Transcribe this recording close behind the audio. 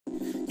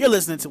You're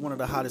listening to one of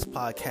the hottest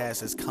podcasts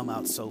that's come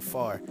out so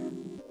far.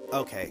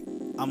 Okay,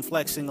 I'm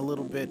flexing a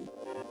little bit,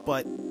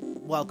 but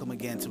welcome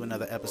again to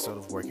another episode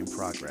of Work in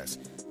Progress.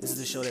 This is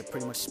a show that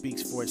pretty much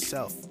speaks for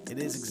itself. It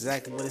is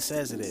exactly what it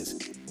says it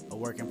is, a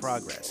work in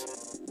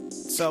progress.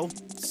 So,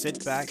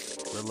 sit back,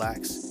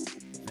 relax,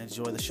 and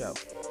enjoy the show.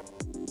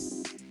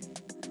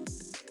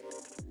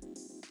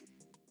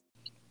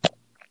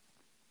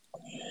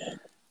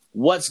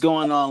 What's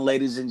going on,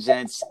 ladies and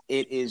gents?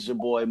 It is your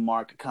boy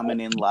Mark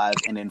coming in live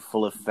and in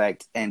full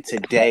effect. And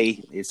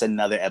today it's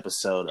another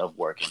episode of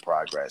Work in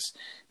Progress,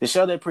 the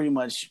show that pretty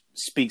much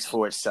speaks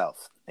for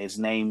itself. Its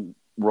name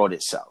wrote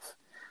itself.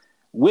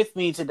 With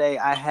me today,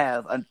 I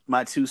have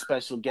my two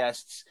special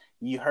guests.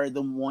 You heard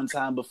them one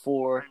time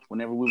before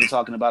whenever we were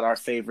talking about our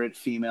favorite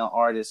female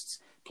artists.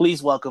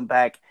 Please welcome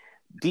back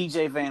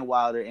DJ Van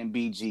Wilder and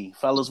BG.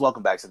 Fellas,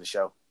 welcome back to the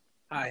show.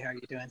 Hi, how are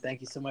you doing?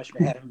 Thank you so much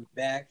for having me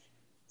back.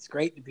 It's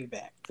great to be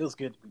back. Feels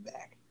good to be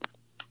back.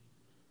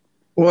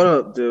 What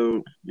up,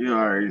 dude? You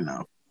already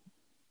know.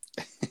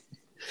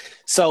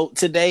 So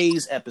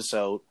today's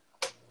episode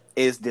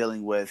is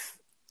dealing with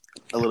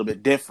a little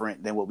bit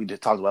different than what we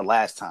just talked about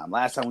last time.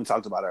 Last time we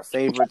talked about our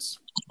favorites,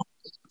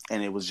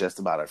 and it was just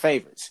about our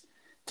favorites.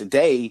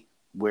 Today,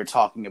 we're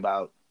talking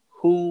about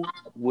who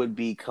would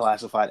be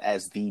classified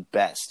as the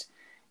best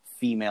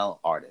female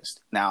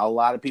artist. Now, a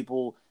lot of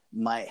people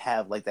might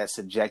have like that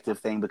subjective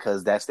thing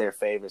because that's their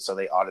favorite, so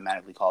they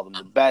automatically call them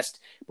the best.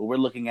 But we're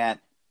looking at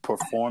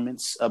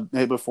performances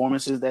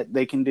that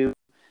they can do.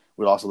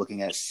 We're also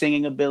looking at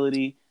singing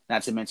ability,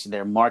 not to mention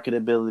their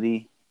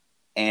marketability,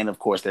 and of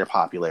course their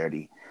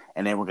popularity.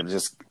 And then we're going to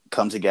just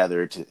come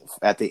together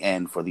at the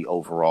end for the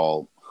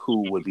overall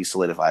who would be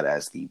solidified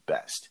as the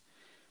best.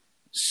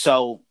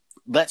 So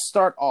let's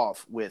start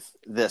off with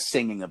the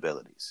singing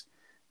abilities,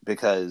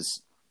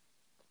 because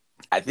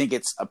I think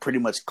it's a pretty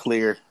much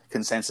clear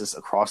consensus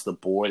across the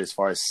board as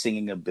far as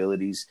singing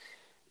abilities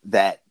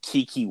that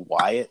Keke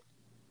Wyatt,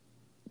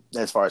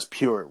 as far as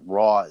pure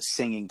raw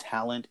singing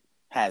talent,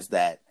 has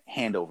that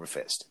hand over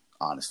fist,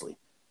 honestly.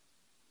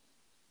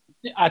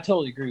 I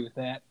totally agree with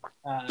that.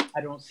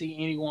 I don't see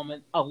any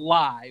woman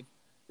alive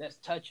that's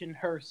touching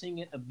her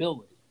singing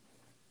ability.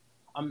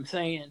 I'm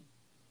saying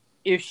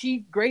if she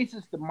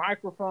graces the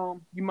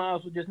microphone, you might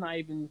as well just not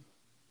even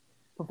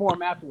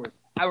perform afterwards.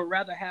 I would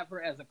rather have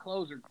her as a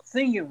closer,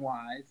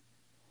 singing-wise,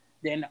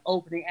 than the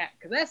opening act.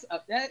 Because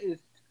that is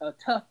a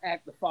tough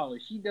act to follow.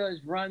 She does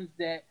runs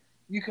that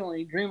you can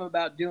only dream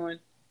about doing.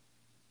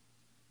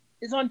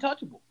 It's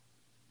untouchable.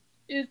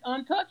 It's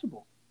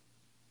untouchable.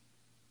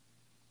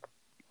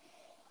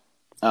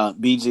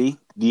 BG,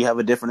 do you have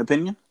a different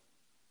opinion?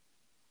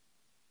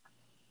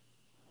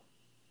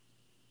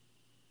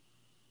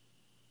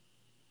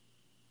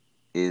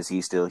 Is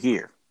he still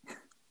here?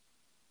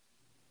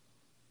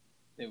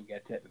 We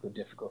got technical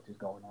difficulties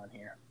going on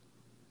here.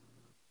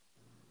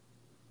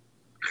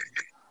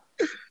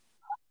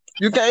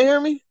 You can't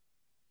hear me?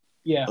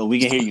 Yeah. Oh, we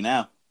can hear you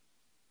now.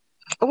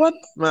 What?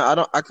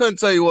 Man, I couldn't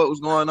tell you what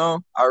was going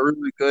on. I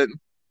really couldn't.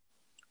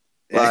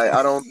 Like,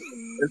 I don't.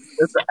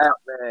 It's an app,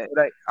 man.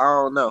 I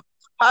don't know.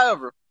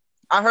 However,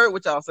 I heard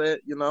what y'all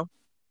said.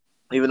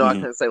 Even though I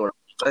couldn't say what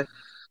I say,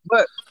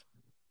 but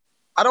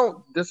I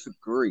don't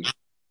disagree.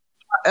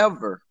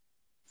 However,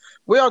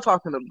 we are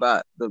talking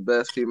about the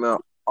best female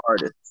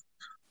artists.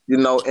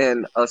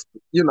 And us.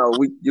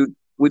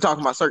 We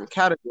talking about certain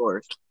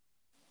categories.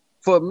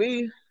 For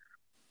me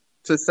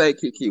to say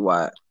Keke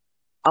Wyatt,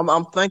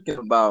 I'm thinking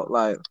about,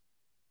 like,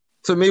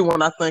 to me,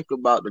 when I think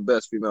about the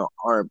best female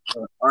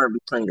R&B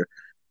singer,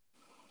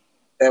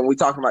 and we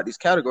talking about these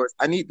categories,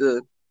 I need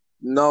to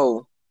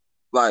know,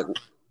 like,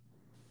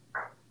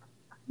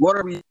 what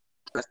are we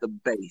as the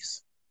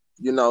base?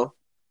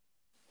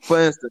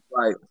 For instance,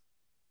 like,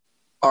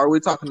 are we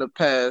talking the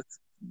past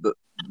the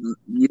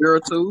year or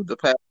two, the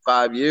past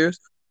 5 years,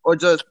 or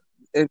just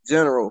in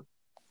general,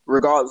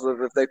 regardless of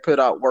if they put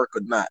out work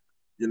or not?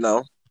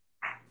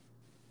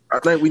 I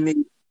think we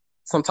need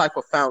some type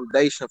of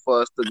foundation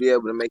for us to be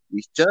able to make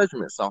these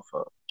judgments off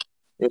of.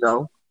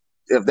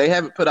 If they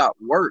haven't put out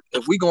work,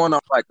 if we going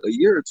off like a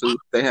year or two,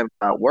 if they haven't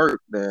put out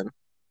work, then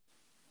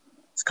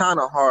it's kind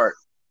of hard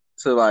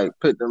to like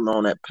put them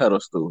on that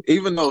pedestal.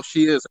 Even though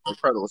she is an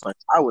incredible singer,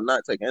 I would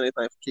not take anything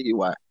from Keke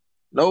Wyatt.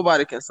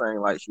 Nobody can sing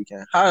like she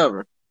can.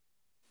 However,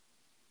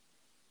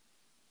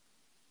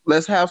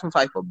 let's have some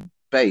type of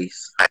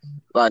base,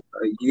 like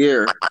a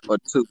year or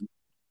two,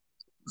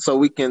 so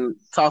we can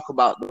talk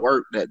about the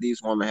work that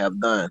these women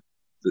have done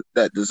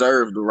that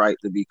deserve the right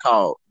to be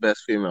called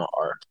best female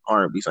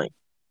R&B singer.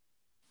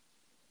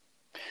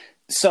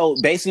 So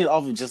basing it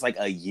off of just like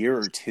a year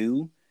or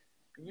two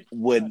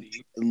would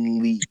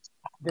lead.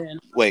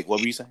 Wait, what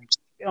were you saying?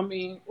 I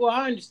mean, well,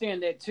 I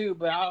understand that too,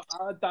 but I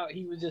thought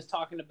he was just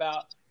talking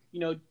about,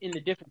 in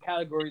the different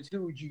categories,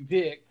 who would you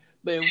pick?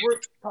 But if we're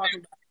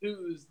talking about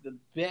who's the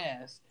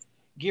best,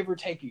 give or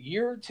take a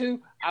year or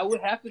two, I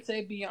would have to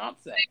say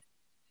Beyonce.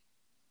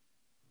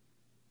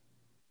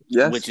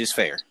 Yes. Which is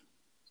fair.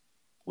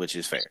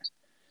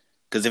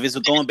 Because if it's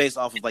going based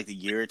off of like the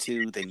year or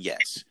two, then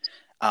yes.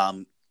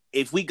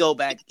 if we go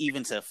back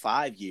even to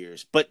 5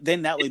 years, but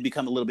then that would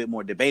become a little bit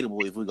more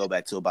debatable if we go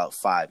back to about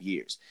 5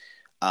 years.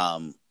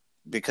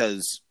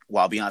 Because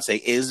while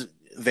Beyonce is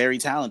very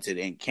talented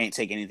and can't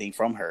take anything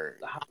from her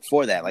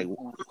for that, like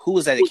who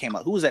was that came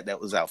out? Who was that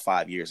was out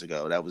 5 years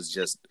ago? That was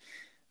just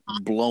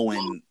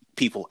blowing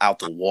people out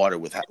the water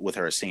with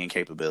her singing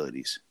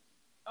capabilities.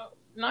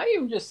 Not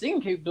even just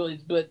singing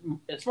capabilities, but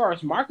as far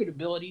as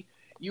marketability,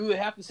 you would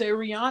have to say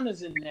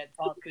Rihanna's in that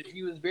talk because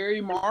she was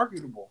very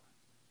marketable.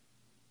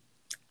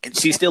 And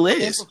she still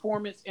is.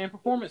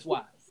 Performance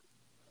wise.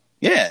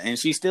 Yeah, and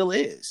she still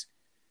is.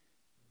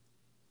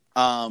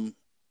 Definitely.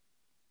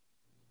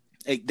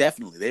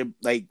 They're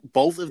like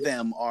both of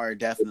them are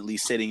definitely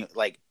sitting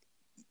like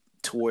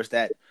towards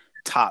that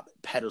top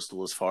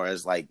pedestal as far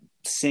as like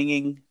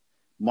singing,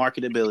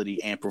 marketability,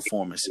 and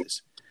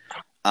performances.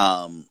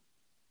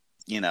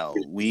 You know,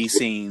 we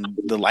seen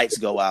the lights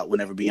go out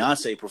whenever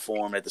Beyonce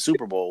performed at the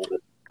Super Bowl.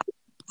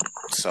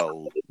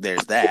 So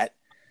there's that.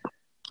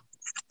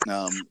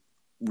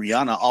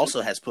 Rihanna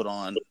also has put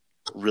on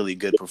really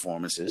good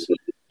performances.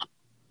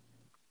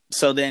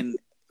 So then,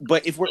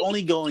 but if we're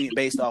only going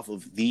based off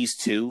of these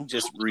two,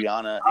 just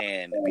Rihanna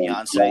and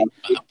Beyonce,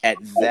 at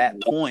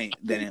that point,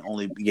 then it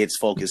only gets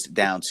focused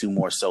down to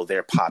more so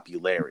their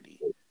popularity.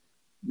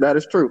 That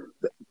is true.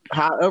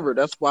 However,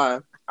 that's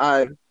why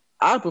I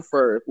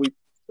prefer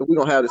if we're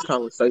gonna have this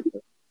conversation,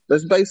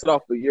 let's base it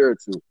off a year or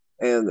two.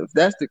 And if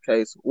that's the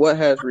case, what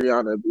has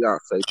Rihanna and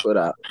Beyonce put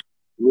out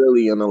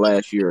really in the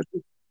last year or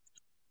two?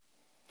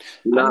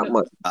 Not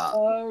much.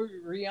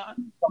 Rihanna,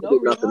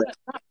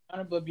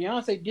 but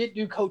Beyonce did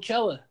do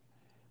Coachella.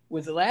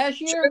 Was it last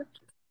year?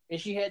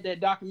 And she had that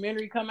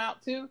documentary come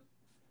out too.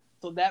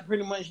 So that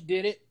pretty much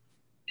did it.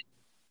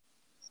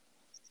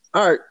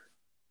 All right,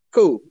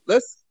 cool.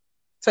 Let's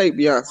take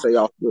Beyonce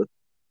off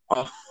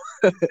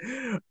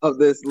of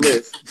this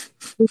list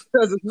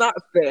because it's not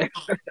fair.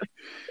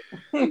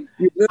 It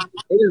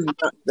is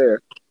not fair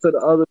to the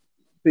other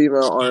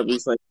female R&B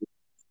singers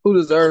who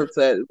deserve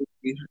to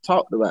be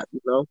talked about,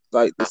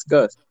 like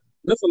discussed.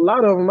 There's a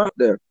lot of them out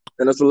there,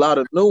 and there's a lot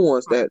of new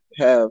ones that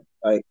have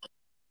like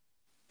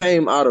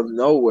came out of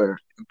nowhere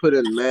and put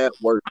in mad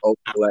work over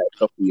the last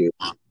couple of years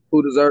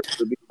who deserve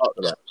to be talked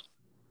about.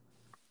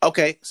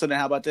 Okay, so then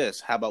how about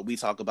this? How about we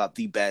talk about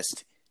the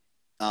best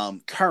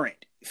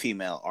current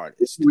female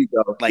artist? Here we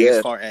go. Like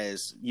as far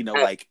as,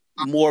 like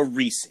more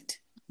recent,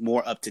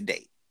 more up to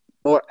date.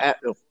 More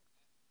active.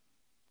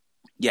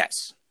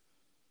 Yes.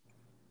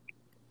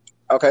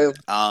 Okay.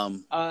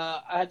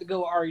 I had to go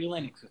with Ari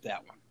Lennox with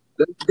that one.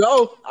 Let's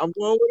go. I'm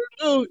going with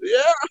her too.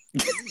 Yeah.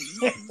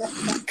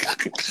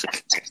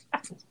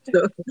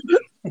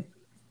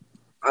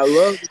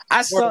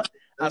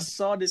 I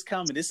saw this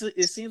coming. It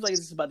seems like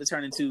it's about to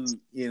turn into,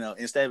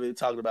 instead of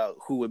talking about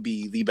who would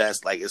be the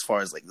best, like as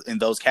far as like in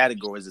those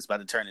categories, it's about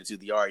to turn into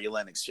the Ari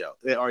Lennox show,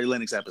 the Ari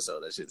Lennox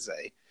episode, I should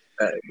say.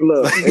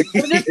 Look,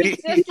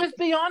 let's just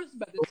be honest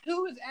about this.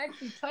 Who is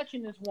actually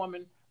touching this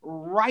woman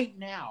right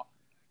now?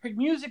 Her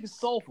music is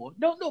soulful.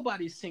 Don't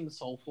nobody sing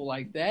soulful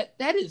like that.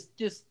 That is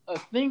just a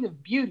thing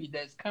of beauty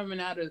that's coming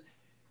out of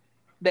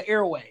the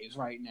airwaves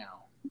right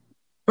now.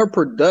 Her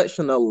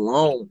production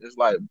alone is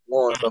like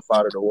blowing stuff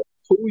out of the water.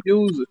 Who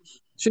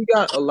uses? She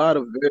got a lot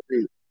of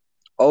very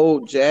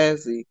old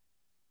jazzy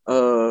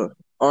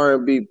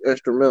R&B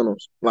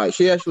instrumentals. Like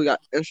she actually got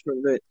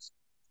instruments.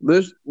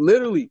 There's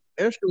literally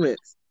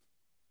instruments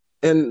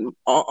in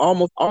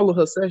almost all of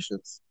her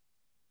sessions.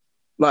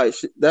 Like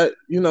she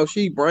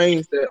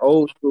brings that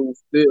old school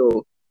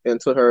feel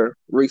into her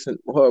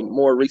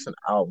more recent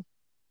album,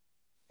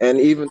 and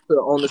even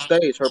on the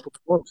stage, her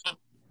performance.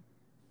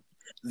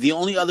 The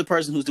only other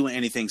person who's doing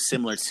anything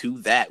similar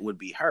to that would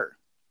be her.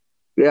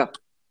 Yeah.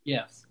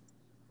 Yes.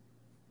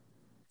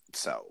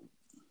 So.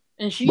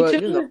 And she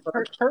too.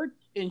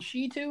 And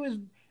she too is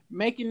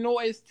making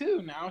noise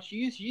too. Now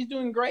she's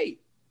doing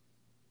great.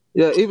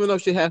 Yeah, even though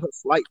she had a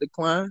slight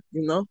decline,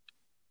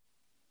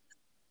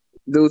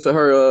 due to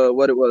her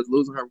what it was,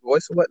 losing her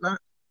voice and whatnot.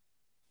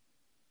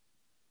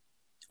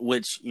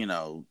 Which,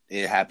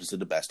 it happens to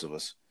the best of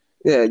us.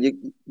 Yeah,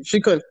 you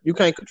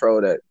can't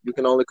control that. She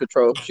can only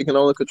control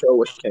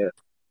what she can.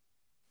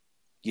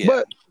 Yeah.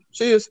 But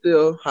she is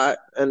still hot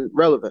and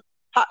relevant.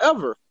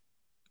 However,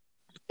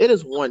 it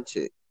is one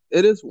chick.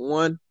 It is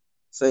one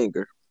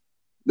singer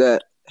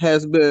that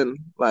has been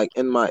like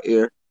in my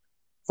ear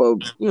for,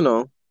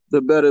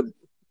 the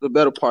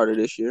better part of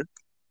this year.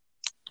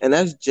 And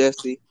that's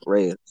Jessie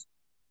Reyez.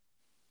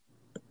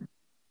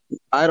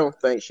 I don't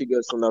think she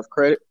gets enough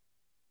credit.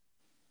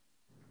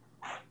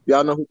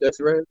 Y'all know who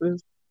Jessie Reyez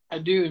is? I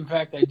do. In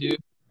fact, I do.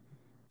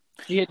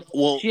 She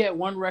had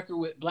one record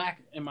with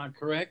Black. Am I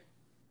correct?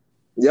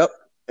 Yep,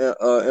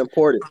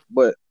 imported.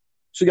 But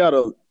she got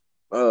a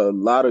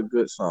lot of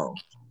good songs.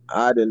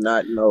 I did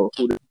not know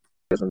who this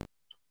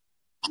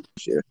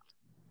year.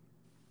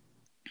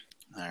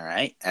 All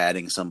right,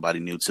 adding somebody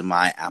new to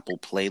my Apple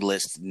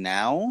playlist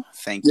now.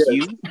 Thank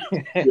you.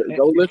 Yeah,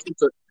 go listen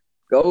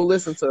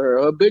to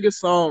her. Her biggest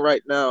song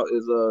right now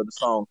is the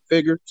song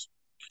 "Figures."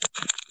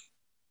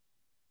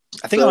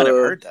 I think I might have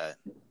heard that.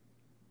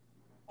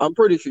 I'm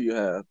pretty sure you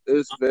have.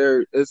 It's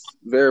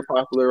very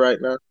popular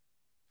right now.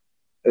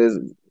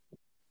 Is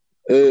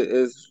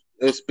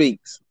it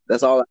speaks.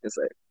 That's all I can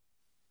say.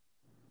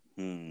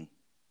 Hmm.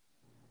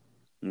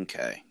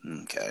 Okay.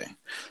 Okay.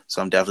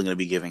 So I'm definitely going to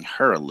be giving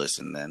her a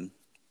listen then.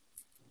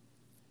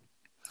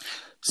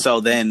 So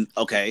then,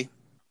 okay.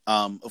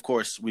 Of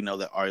course, we know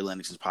that Ari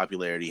Lennox's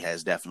popularity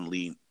has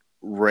definitely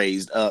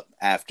raised up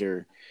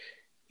after,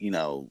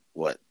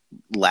 what,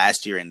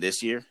 last year and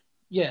this year.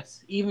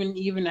 Yes,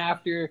 even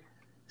after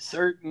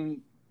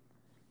certain,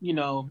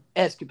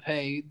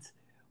 escapades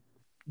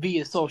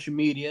via social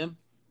media,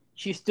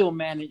 she still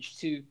managed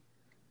to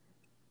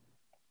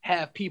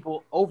have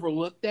people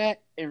overlook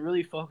that and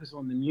really focus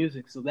on the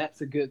music. So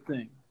that's a good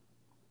thing.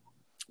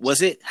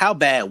 How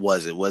bad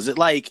was it? Was it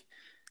like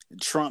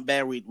Trump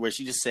bad where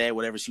she just said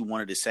whatever she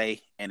wanted to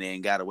say and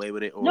then got away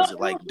with it? Or No, was it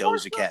like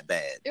Doja Cat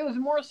bad? It was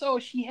more so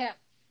she had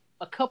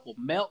a couple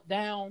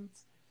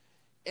meltdowns,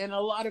 and a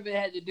lot of it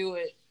had to do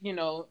with,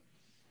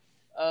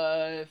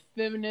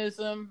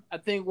 feminism. I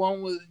think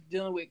one was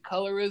dealing with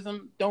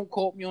colorism. Don't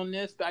quote me on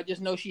this, but I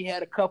just know she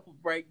had a couple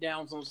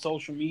breakdowns on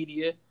social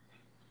media.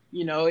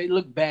 It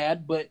looked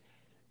bad, but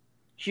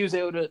she was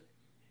able to,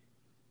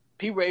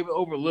 people were able to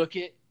overlook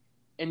it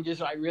and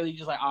just like really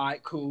just like, all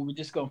right, cool, we're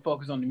just going to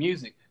focus on the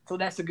music. So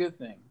that's a good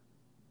thing.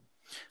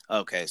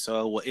 Okay,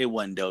 so it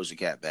wasn't Doja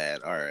Cat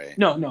bad. All right.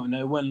 No,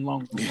 it wasn't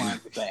along the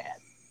lines of bad.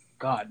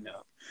 God,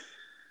 no.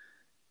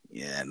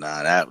 Yeah,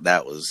 no,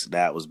 that was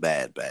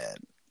bad.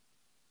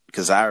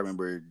 Because I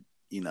remember,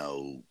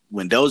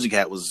 when Doja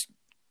Cat was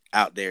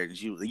out there, and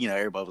she,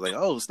 everybody was like,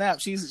 "Oh, snap,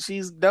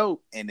 she's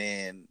dope," and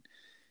then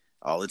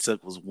all it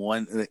took was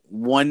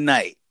one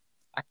night.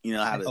 I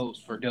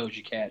host for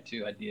Doja Cat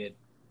too. I did.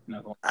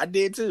 I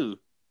did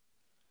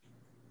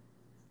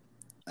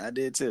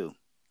too.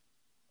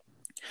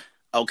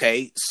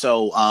 Okay,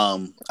 so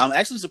I'm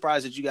actually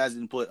surprised that you guys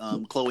didn't put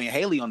Chloe and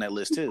Haley on that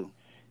list too.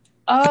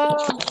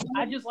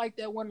 I just liked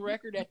that one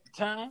record at the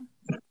time.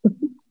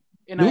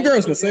 And Them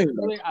girls can sing.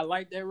 I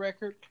like that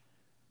record.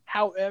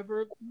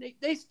 However,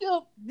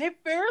 they're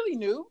fairly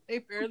new.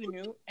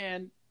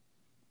 And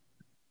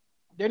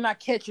they're not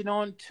catching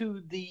on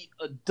to the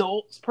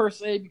adults per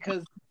se,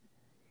 because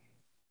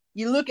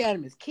you look at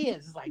them as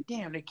kids. It's like,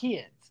 damn, they're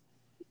kids.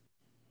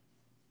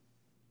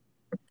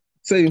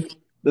 See,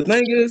 the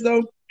thing is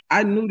though,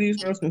 I knew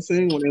these girls can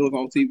sing when they was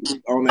on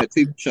TV, on that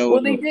TV show.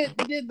 Well, they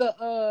did the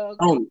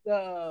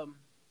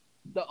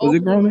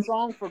opening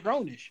song for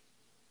Grownish.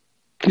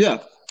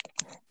 Yeah.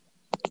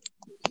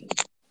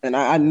 And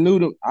I knew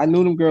them. I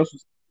knew them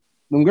girls.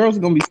 Them girls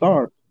are gonna be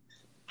stars.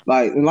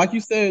 Like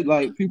you said,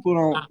 like people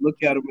don't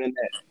look at them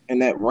in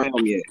that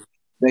realm yet.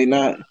 They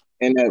not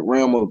in that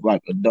realm of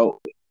like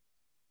adult.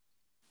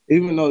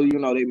 Even though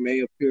they may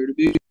appear to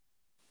be.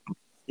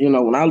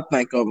 When I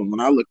think of them, when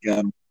I look at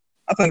them,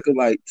 I think of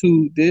like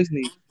two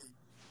Disney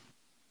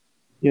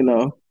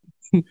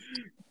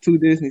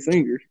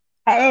singers.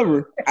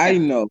 However, I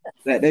know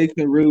that they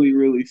can really,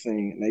 really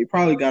sing, and they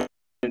probably got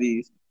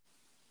these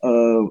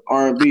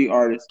R&B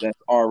artists that's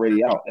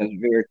already out, that's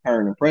very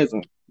current and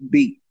present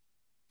beat.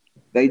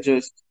 They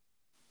just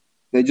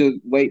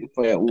waiting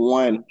for that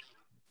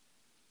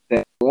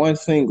one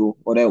single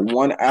or that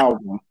one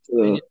album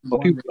for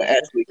people to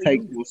actually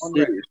take them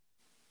serious.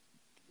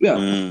 Yeah,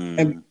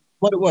 and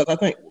what it was, I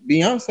think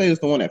Beyonce is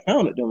the one that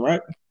founded them, right?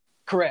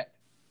 Correct.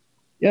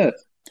 Yes.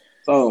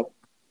 So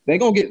they're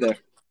gonna get there.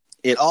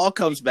 It all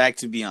comes back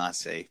to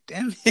Beyonce.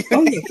 Damn it.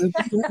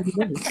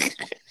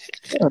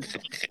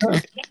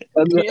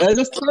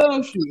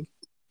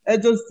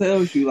 It just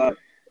tells you, like,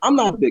 I'm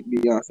not a big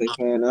Beyonce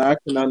fan, and I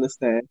can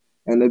understand.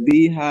 And the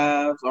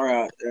Beehives are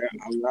out there.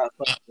 I'm not.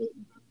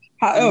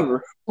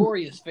 However,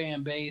 notorious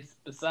fan base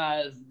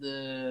besides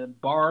the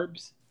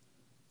Barbs.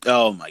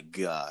 Oh my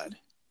God.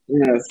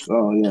 Yes.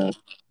 Oh yeah.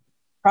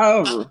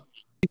 However,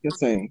 she can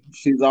sing.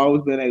 She's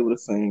always been able to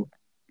sing.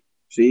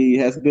 She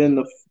has been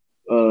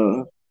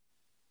the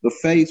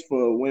face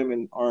for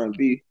women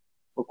R&B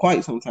for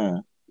quite some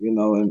time.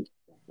 And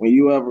when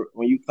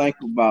you think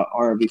about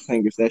R&B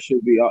singers,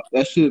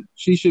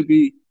 she should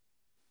be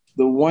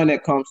the one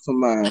that comes to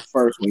mind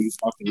first when you're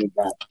talking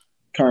about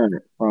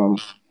current, from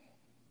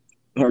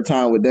her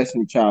time with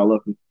Destiny Child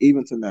up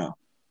even to now.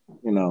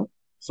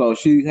 So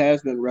she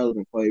has been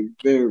relevant for a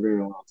very,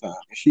 very long time.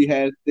 And she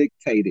has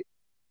dictated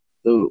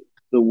the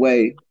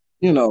way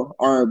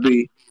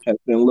R&B has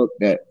been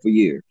looked at for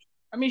years.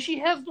 I mean, she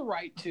has the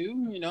right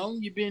to.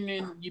 You've been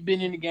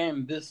in the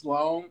game this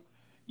long.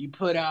 You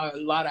put out a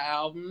lot of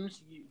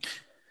albums.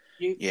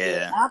 The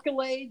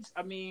accolades.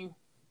 I mean,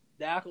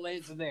 the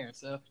accolades are there,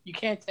 so you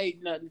can't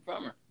take nothing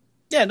from her.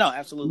 Yeah, no,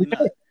 absolutely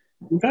not.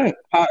 Okay.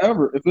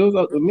 However, if it was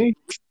up to me,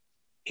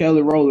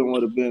 Kelly Rowland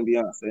would have been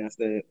Beyonce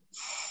instead.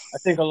 I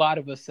think a lot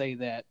of us say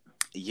that.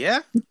 Yeah.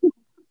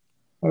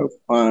 Her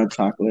fine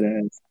chocolate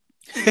ass.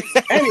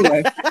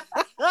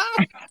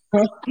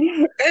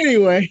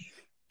 Anyway.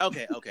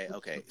 Okay.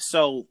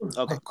 So,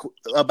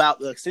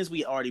 since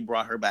we already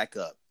brought her back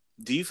up,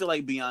 do you feel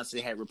like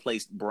Beyonce had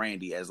replaced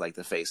Brandy as like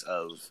the face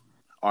of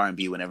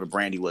R&B whenever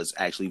Brandy was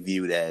actually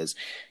viewed as,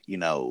 you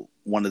know,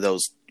 one of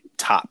those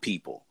top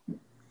people.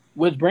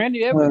 Was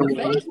Brandy ever the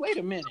face? Wait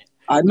a minute.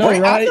 I know,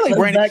 right? I feel like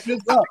Let's back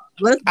this up.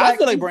 I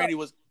feel like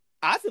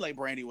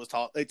Brandy was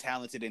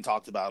talented and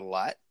talked about a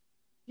lot.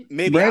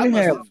 Maybe Brandy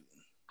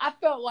I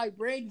felt like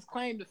Brandy's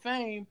claim to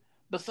fame,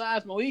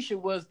 besides Moesha,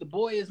 was "The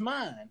Boy Is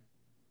Mine."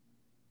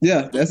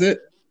 Yeah, that's it.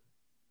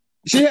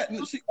 She had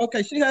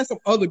some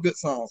other good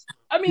songs.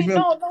 I mean,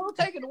 no, don't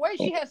take it away.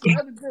 She had some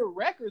other good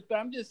records, but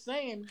I'm just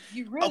saying,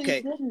 you really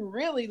didn't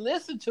really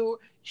listen to her.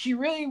 She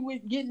really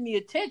wasn't getting the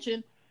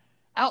attention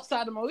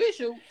outside of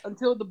Moesha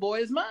until "The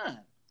Boy Is Mine."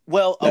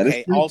 Well,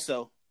 okay.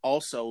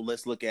 Also,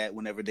 let's look at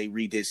whenever they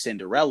redid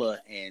Cinderella,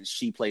 and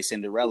she played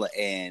Cinderella,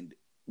 and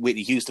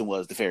Whitney Houston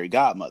was the fairy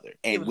godmother,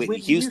 and Whitney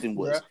Houston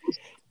was.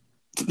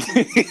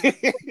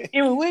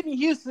 It was Whitney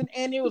Houston,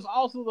 and it was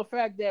also the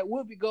fact that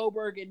Whoopi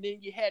Goldberg, and then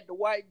you had the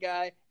white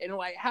guy, and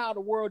like, how in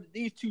the world did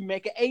these two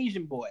make an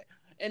Asian boy?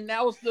 And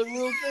that was the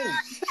real thing.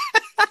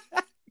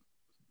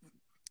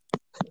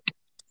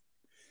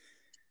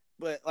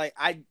 But like,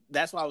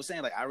 that's why I was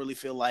saying, like, I really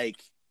feel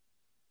like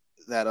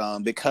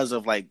that because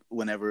of like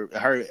whenever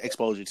her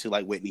exposure to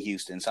like Whitney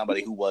Houston,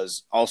 somebody who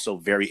was also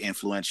very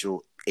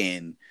influential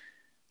in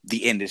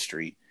the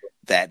industry,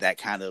 that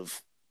kind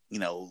of, you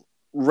know,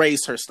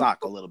 raised her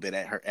stock a little bit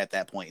at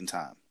that point in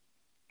time.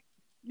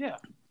 Yeah.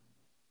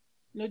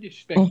 No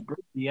disrespect to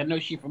Brandy. I know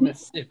she's from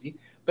Mississippi,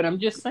 but I'm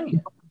just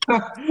saying.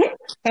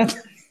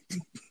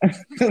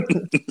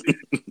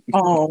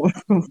 Oh,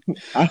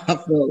 I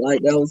felt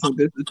like that was some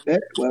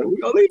disrespect, but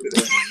we're gonna leave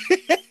it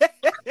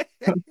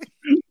there.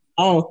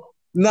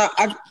 No,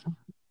 I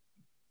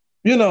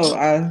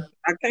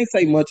can't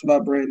say much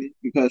about Brandy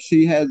because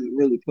she hasn't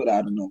really put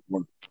out enough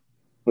work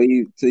for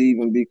you to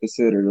even be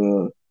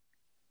considered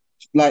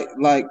like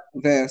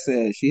Van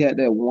said, she had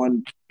that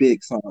one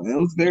big song. It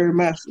was very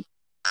massive,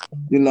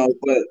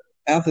 but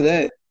after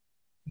that,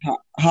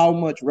 how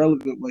much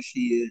relevant was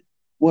she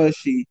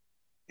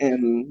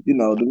in,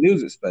 the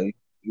music space?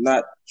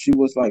 She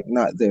was like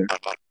not there.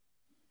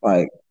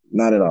 Like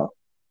not at all.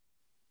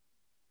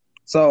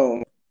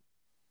 So,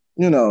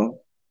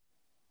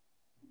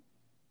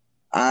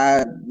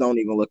 I don't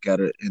even look at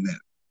her in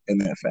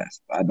that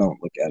fast. I don't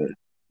look at her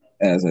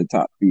as a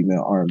top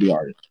female R&B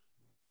artist.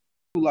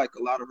 I do like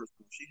a lot of her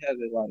songs. She has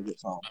a lot of good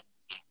songs.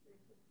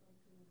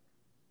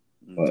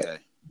 Okay.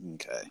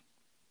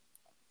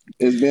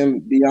 It's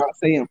been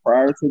Beyonce, and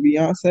prior to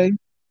Beyonce,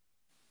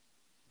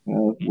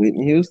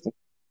 Whitney Houston.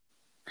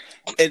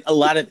 And a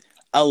lot of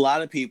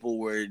people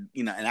were,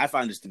 and I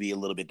find this to be a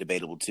little bit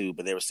debatable too,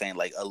 but they were saying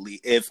like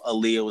if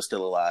Aaliyah was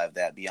still alive,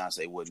 that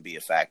Beyonce wouldn't be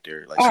a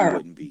factor. Like she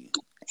wouldn't be.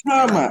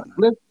 Time out.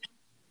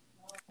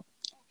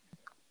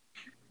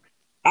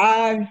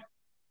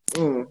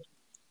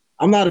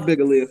 I'm not a big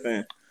Aaliyah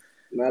fan.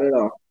 Not at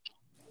all.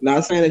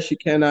 Not saying that she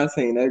cannot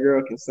sing. That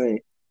girl can sing.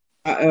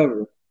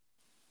 However,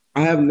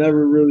 I have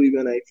never really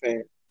been a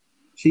fan.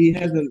 She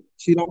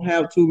don't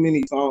have too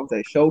many songs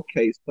that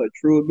showcase her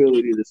true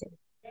ability to sing.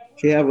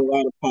 She have a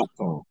lot of pop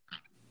songs.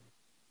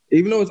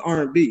 Even though it's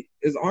R&B,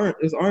 it's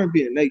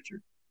R&B in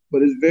nature,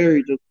 but it's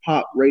very just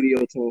pop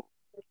radio tone.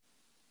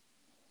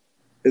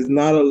 It's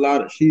not a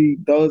lot she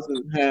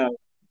doesn't have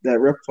that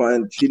repertoire,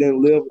 and she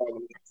didn't live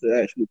long enough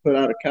to actually put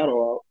out a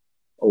catalog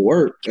of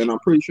work, and I'm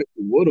pretty sure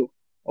she would have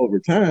over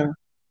time,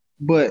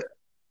 but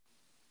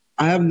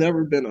I have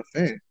never been a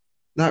fan.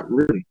 Not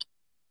really.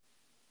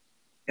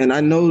 And I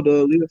know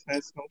the Aaliyah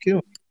fans gonna kill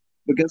me.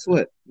 But guess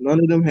what? None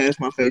of them has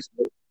my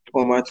Facebook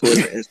or my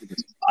Twitter and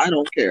Instagram. I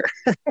don't care.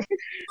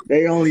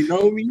 They only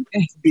know me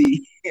as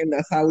B, and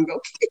that's how we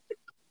go.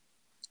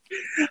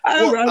 I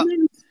am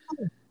an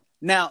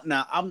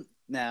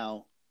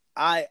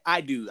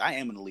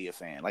Aaliyah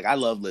fan. Like I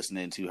love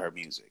listening to her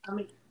music.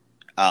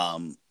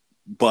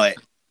 But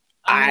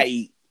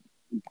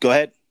go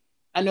ahead.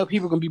 I know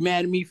people are gonna be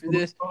mad at me for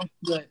this,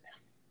 but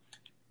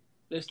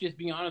let's just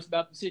be honest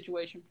about the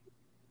situation.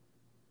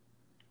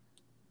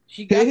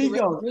 Here he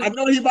goes. I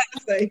know he's about to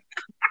say.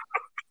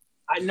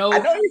 I know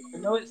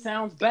it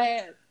sounds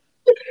bad.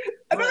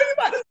 I know he's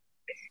about to say.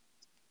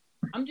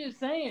 I'm just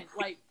saying,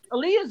 like,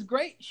 Aaliyah's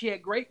great. She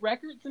had great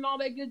records and all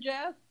that good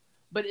jazz.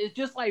 But it's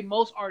just like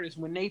most artists,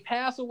 when they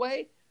pass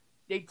away,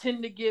 they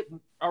tend to get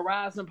a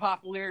rise in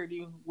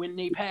popularity when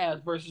they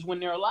pass versus when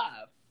they're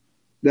alive.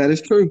 That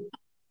is true.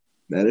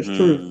 That's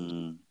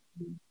not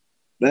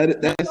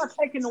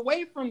taken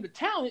away from the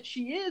talent.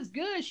 She is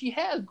good. She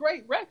has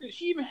great records.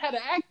 She even had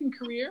an acting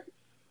career.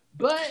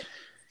 But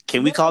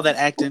can we call that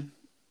acting?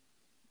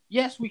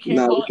 Yes, we can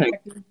call it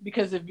acting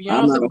because if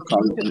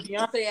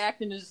Beyonce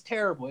acting is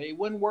terrible. It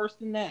wasn't worse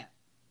than that.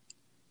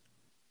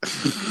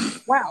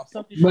 Wow,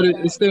 but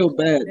it's still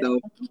bad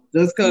though.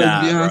 Just because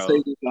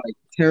Beyonce is like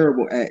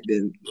terrible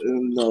acting,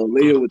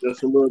 Leah was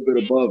just a little bit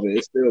above it.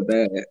 It's still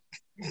bad.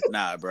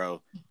 Nah,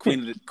 bro.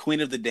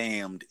 Queen of the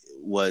Damned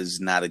was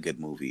not a good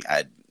movie.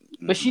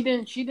 But she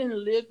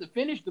didn't live to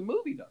finish the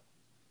movie though.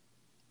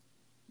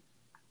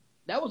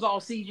 That was all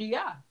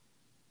CGI.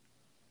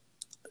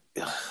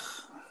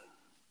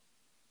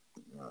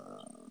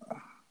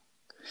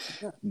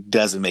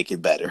 doesn't make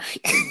it better.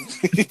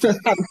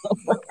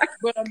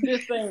 But I'm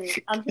just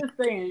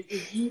saying,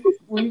 if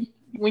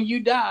when you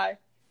die,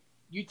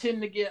 you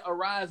tend to get a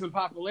rise in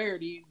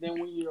popularity than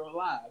when you're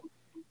alive.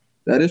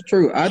 That is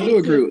true. I do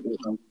agree with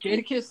that.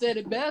 Jadakiss said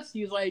it best.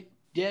 He was like,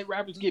 dead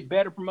rappers get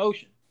better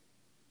promotion.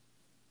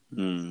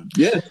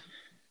 Yeah.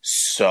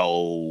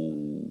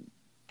 So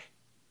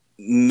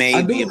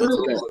maybe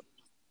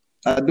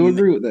I do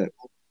agree with that.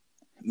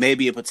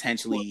 Maybe a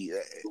potentially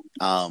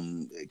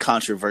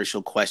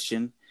controversial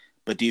question,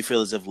 but do you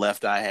feel as if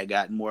Left Eye had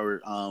gotten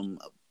more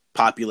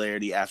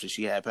popularity after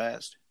she had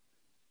passed?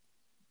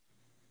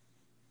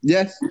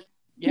 Yes.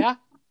 Yeah.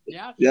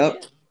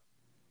 Yep.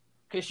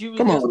 Because she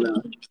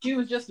She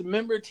was just a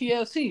member of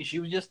TLC. She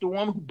was just the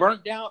one who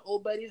burnt down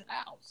Old Buddy's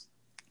house.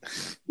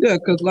 Yeah,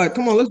 because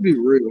come on, let's be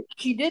real.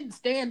 She didn't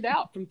stand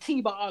out from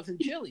T-Boz and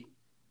Chili.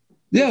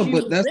 Yeah,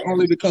 but that's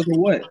only because of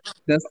what?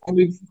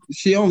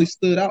 She only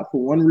stood out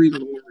for one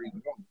reason.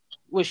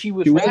 Well, she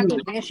was rapping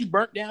and she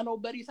burnt down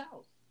Old Buddy's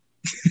house.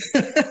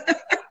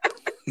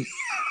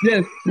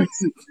 Yes,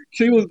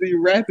 she was the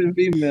rapping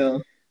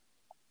female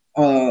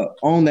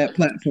on that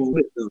platform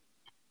with them.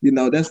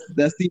 That's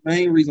the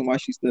main reason why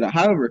she stood out.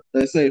 However,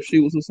 let's say if she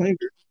was a singer,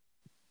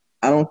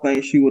 I don't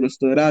think she would have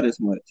stood out as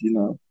much,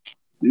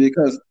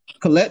 because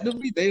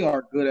collectively they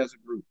are good as a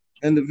group.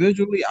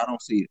 Individually, I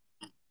don't see it.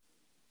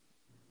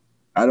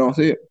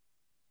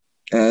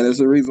 And it's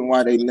the reason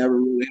why they never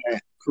really had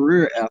a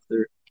career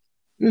after,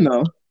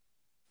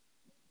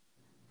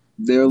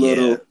 their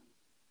little,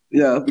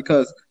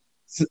 because,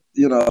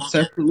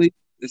 separately,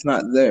 it's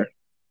not there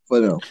for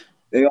them.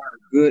 They are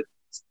a good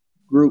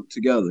group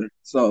together.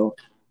 So,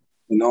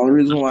 the only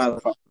reason why I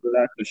thought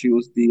that because she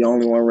was the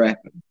only one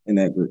rapping in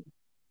that group.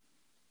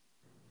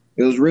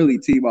 It was really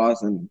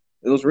T-Boz and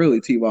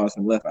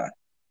Left Eye.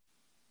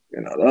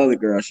 The other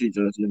girl, she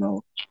just,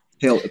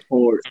 held the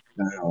chords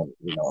down,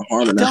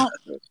 harmonized.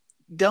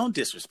 Don't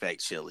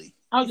disrespect Chili.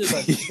 I was just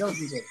like, don't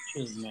do that,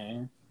 Chili,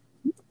 man.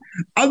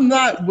 I'm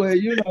not, but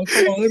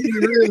come on, let's be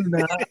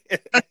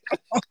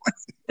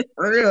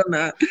real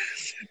now.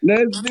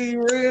 Let's be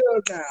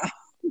real now.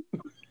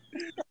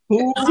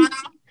 Who,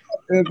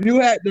 if you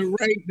had to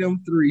rank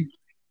them three,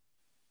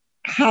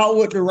 how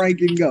would the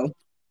ranking go?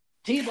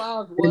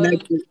 T-Boz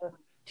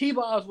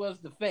was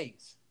the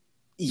face.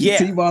 Yeah.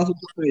 T-Boz was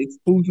the face.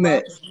 Who's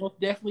next? Most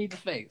definitely the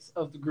face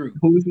of the group.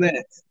 Who's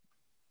next?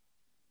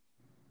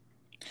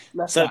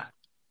 Left Eye.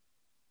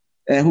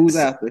 And who's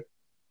after?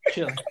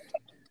 Chili.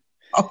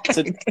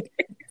 Okay.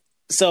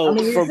 So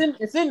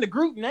it's in the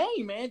group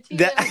name, man.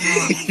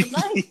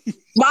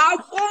 My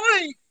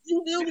point.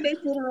 You knew they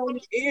put her on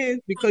the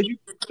end because you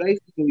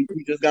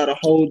just gotta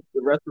hold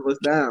the rest of us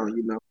down,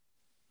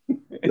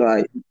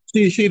 Like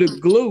she the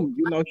glue,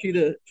 she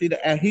the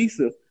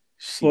adhesive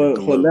for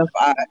Left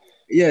Eye.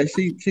 Yeah,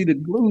 she the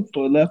glue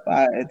for Left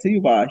Eye and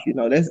T-Boz.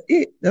 That's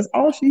it. That's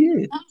all she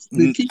is.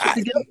 To keep it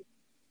together.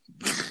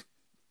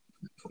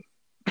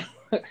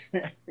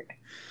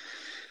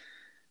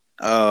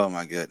 Oh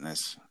my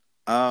goodness.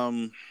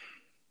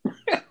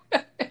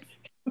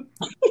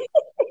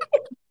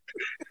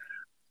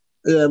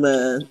 Yeah,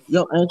 man.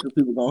 Your anchor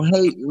people gonna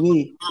hate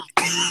me.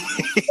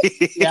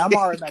 Yeah, I'm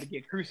already about to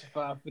get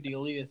crucified for the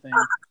Aaliyah thing.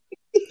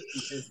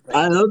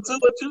 I know too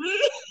what you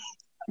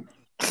mean.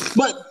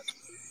 But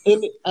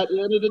at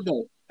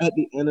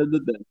the end of the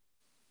day,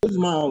 this is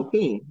my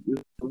opinion.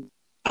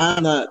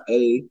 I'm not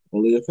a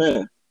Aaliyah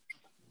fan.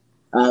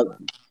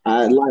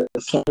 I like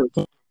the song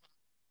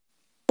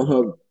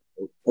her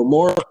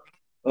more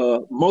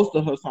most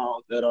of her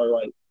songs that are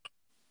like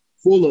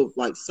full of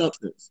like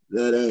substance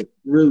that ain't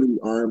really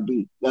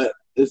R&B. Like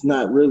it's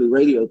not really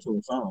radio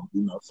tune songs,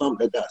 something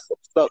that got some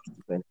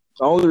substance in it.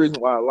 The only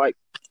reason why I like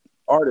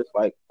artists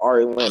like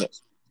Ari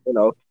Lennox,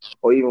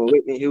 or even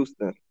Whitney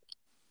Houston.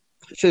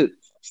 Shit,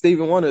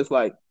 Stevie Wonder is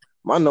like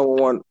my number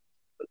one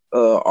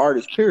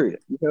artist, period.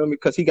 You feel me?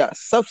 Because he got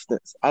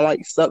substance. I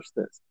like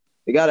substance.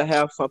 You gotta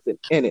have something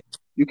in it.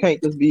 You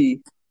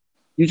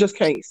just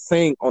can't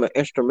sing on an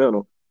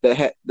instrumental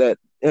that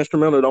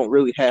instrumental don't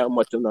really have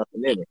much of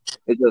nothing in it.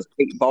 It's just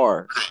 8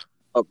 bars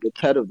of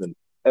repetitiveness.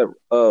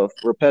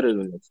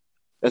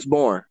 That's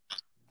boring.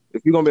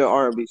 If you're gonna be an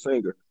R&B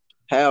singer,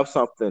 have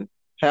some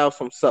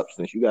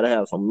substance. You gotta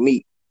have some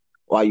meat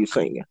while you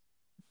singing.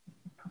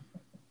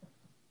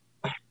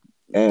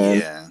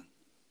 And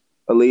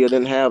Aaliyah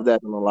didn't have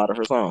that in a lot of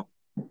her songs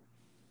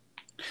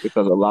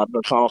because a lot of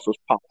her songs was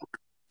pop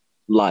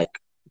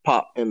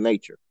in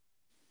nature.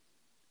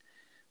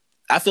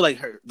 I feel like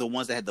the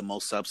ones that had the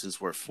most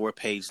substance were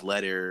 4-Page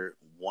Letter,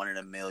 1 in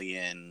a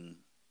Million,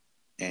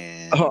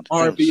 and her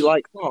R&B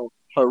like songs.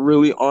 Her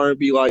really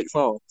R&B like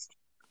songs.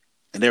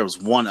 And there was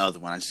one other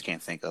one, I just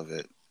can't think of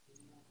it.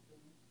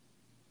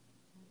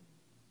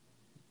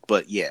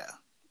 But yeah.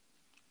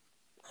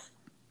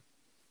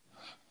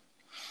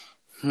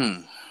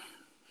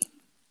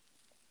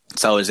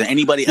 So is there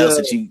anybody else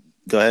that you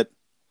go ahead?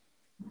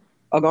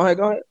 Oh, go ahead.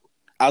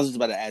 I was just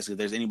about to ask if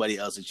there's anybody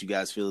else that you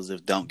guys feel as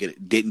if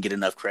didn't get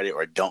enough credit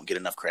or don't get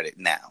enough credit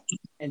now.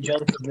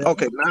 Angelica.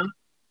 Okay, now.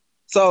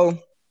 So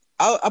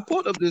I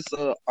pulled up this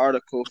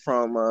article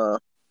from.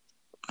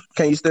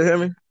 Can you still hear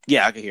me?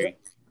 Yeah, I can hear you.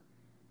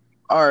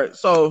 All right,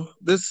 so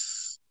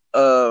this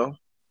I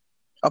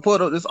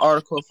pulled up this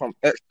article from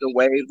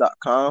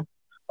extrawave.com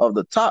of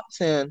the top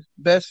 10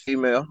 best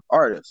female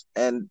artists,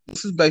 and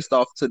this is based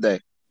off today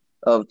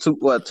of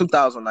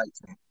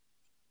 2019.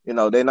 You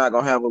know, they're not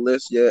gonna have a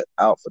list yet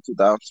out for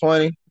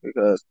 2020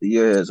 because the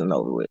year isn't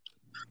over with.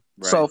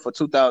 Right. So for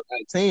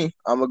 2019,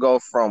 I'm gonna go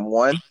from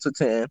 1 to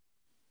 10.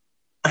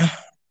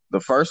 The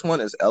first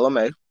one is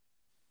LMA.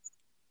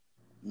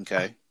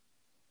 Okay.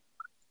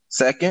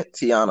 Second,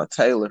 Tiana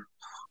Taylor.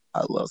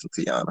 I love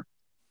Tiana.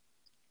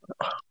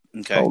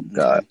 Okay. Oh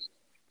God.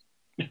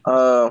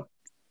 Okay.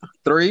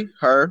 3,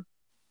 her.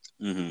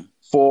 Mm-hmm.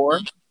 4,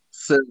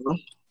 SZA.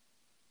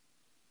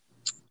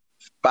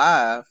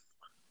 5,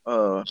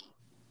 I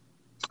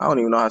don't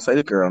even know how to say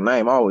the girl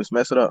name. I always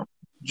mess it up.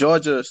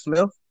 Georgia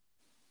Smith.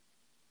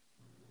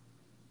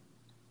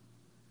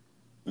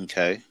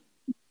 Okay.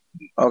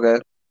 Okay.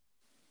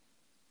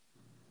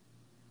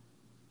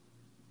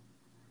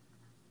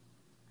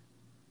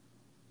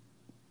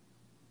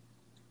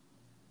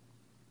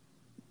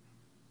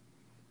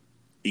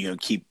 You gonna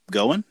keep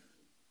going?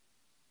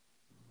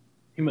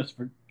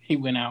 He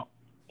went out.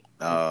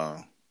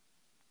 Uh,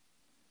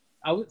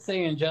 I would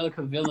say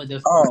Angelica Villa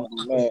just. Oh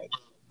man,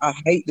 I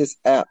hate this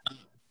app.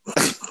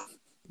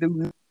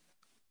 Dude.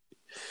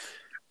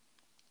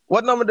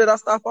 What number did I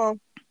stop on?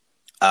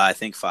 I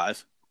think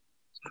 5.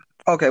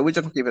 Okay, we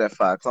just keep it at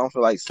 5 because I don't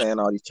feel like saying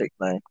all these chick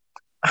names.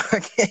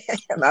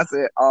 And I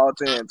said all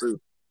 10 too.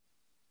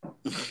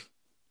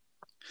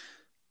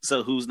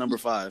 So who's number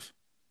 5?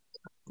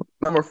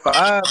 Number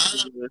 5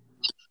 is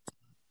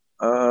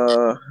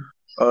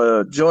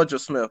Georgia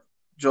Smith.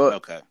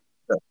 Okay.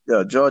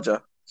 Yeah,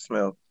 Georgia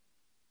Smith.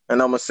 And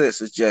number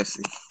 6 is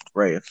Jessie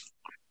Reyes,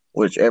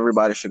 which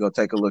everybody should go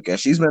take a look at.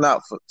 She's been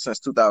out since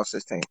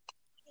 2016.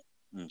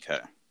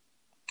 Okay.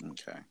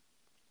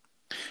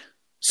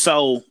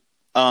 So,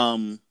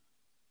 out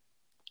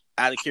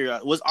of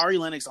curiosity, was Ari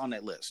Lennox on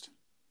that list?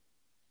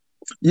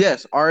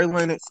 Yes, Ari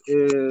Lennox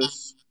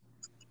is.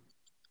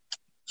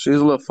 She's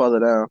a little further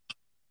down.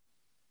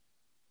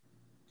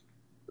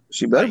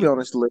 She better be on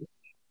this list.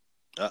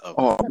 Uh-oh.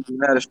 Oh, I'm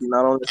mad if she's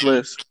not on this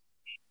list.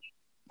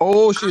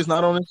 Oh, she's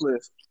not on this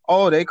list.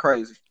 Oh, they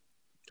crazy.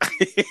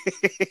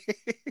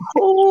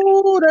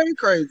 Oh, they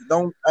crazy.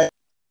 Don't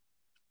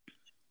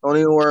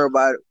even worry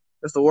about it.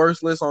 It's the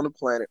worst list on the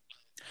planet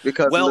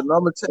because the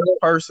number 10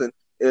 person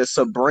is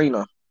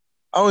Sabrina.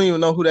 I don't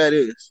even know who that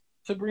is.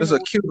 Sabrina. It's a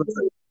Cuban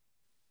thing.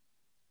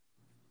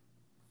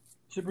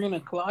 Sabrina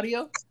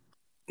Claudio?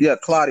 Yeah,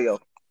 Claudio.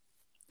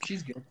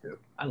 She's good too.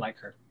 I like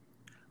her.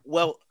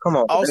 Well, come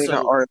on.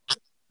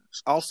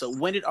 Also,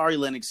 when did Ari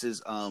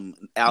Lennox's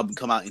album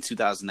come out in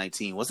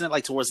 2019? Wasn't it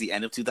like towards the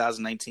end of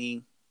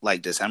 2019,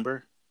 like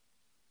December?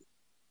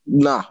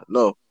 Nah,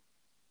 no.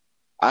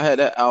 I had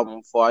that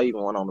album before I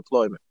even went on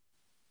deployment.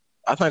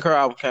 I think her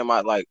album came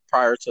out like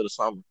prior to the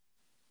summer.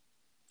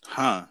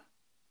 Huh.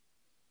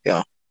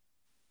 Yeah.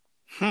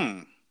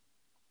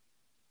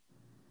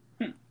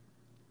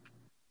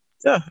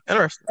 Yeah,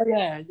 interesting. Oh,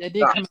 yeah, it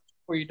did come out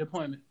for your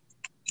deployment.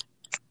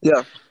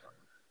 Yeah.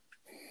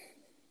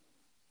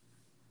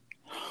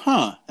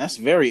 Huh. That's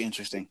very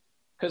interesting.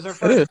 Because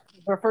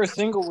her first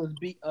single was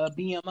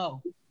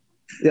BMO.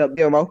 Yeah,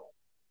 BMO.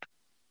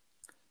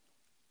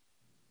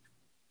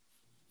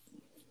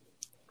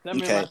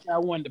 I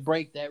wanted to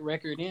break that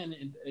record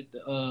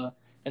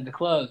at the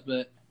clubs,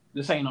 but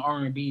this ain't an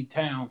R&B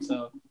town,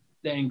 so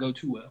that didn't go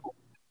too well.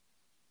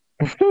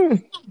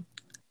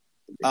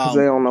 Because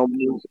they don't know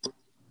music.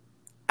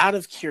 Out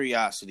of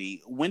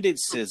curiosity, when did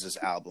SZA's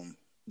album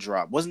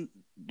drop? When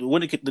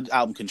did the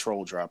album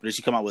Control drop? Or did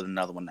she come out with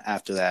another one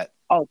after that?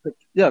 Oh,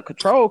 yeah,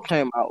 Control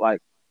came out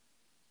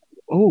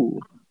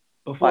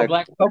before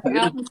Black Panther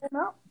album came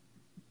out?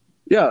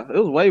 Yeah, it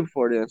was way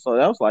before then. So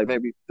that was like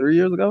maybe 4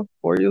 years ago.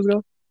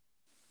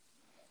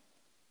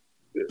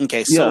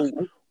 Okay,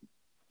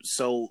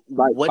 so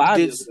like what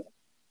did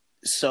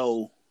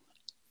SZA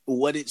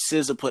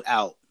put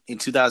out in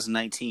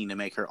 2019 to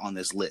make her on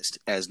this list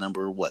as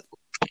number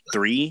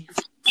 3,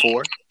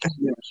 4?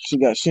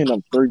 Yeah, she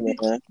number 3,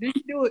 man. Did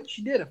she do it?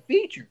 She did a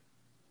feature.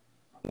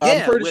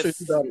 I'm pretty sure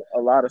she's done a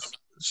lot of.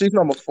 She's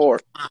number 4.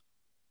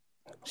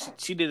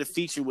 She did a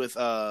feature with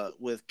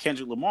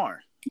Kendrick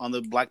Lamar on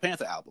the Black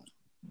Panther album.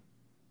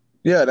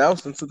 Yeah, that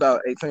was in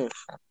 2018.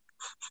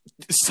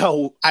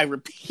 So I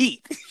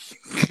repeat.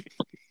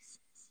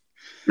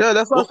 Yeah,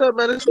 that's what I said,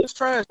 man. This is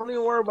trash. Don't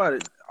even worry about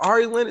it.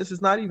 Ari Lennox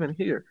is not even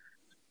here.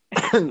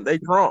 They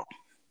drunk.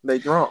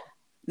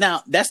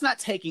 Now, that's not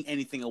taking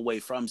anything away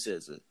from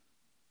SZA.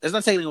 That's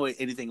not taking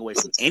anything away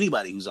from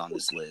anybody who's on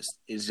this list.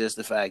 It's just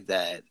the fact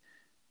that,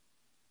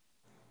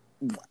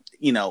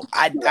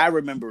 I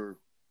remember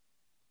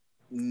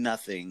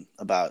nothing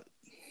about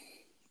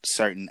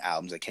certain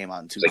albums that came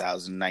out in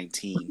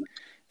 2019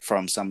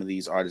 from some of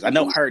these artists. I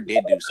know her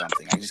did do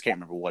something. I just can't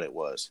remember what it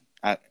was.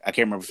 I can't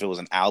remember if it was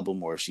an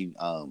album or if she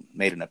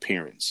made an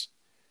appearance.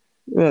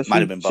 Yeah, might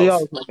have been both. She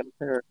always make an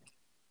appearance.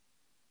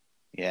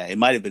 Yeah, it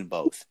might have been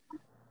both.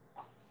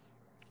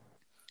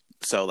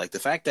 So, like the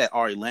fact that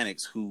Ari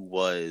Lennox, who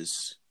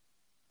was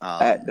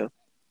active,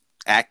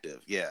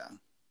 yeah,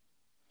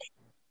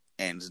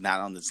 and is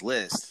not on this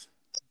list,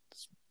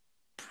 it's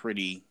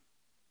pretty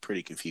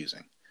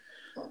confusing.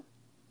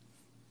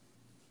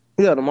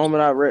 Yeah, the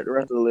moment I read the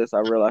rest of the list, I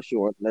realized she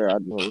wasn't there. I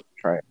knew it was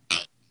trash.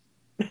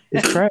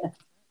 It's trash.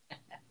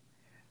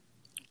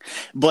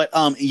 But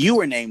you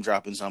were name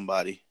dropping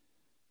somebody.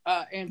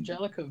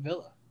 Angelica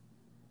Villa.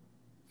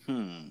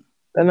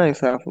 That name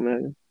sounds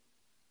familiar.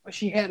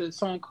 She had a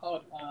song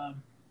called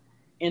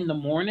 "In the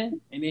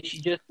Morning," and then she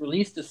just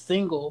released a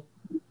single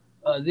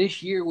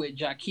this year with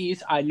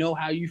Jaquez. I know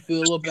how you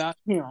feel about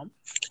him,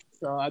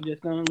 so I'm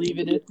just gonna leave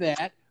it at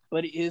that.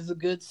 But it is a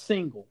good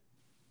single.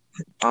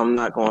 I'm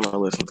not going to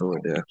listen to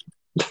it then.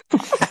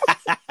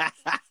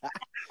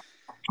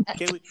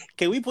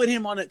 Can we put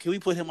him on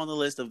the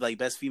list of like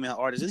best female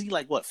artists? Is he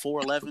like what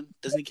 4'11"?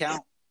 Doesn't he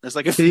count? That's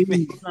like a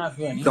female. It's not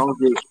funny. Don't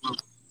get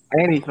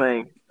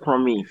anything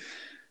from me.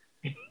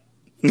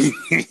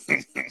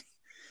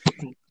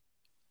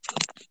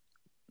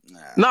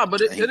 No, but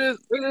it is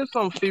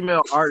some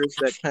female artists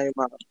that came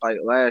out like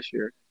last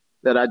year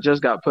that I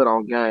just got put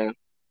on game.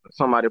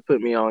 Somebody put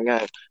me on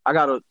game. I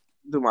gotta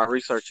do my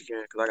research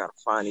again because I gotta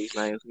find these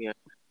names again.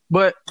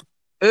 But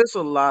it's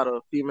a lot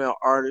of female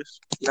artists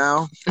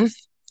now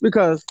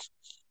because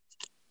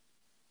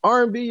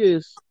R&B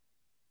is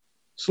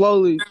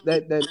slowly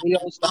that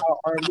neo style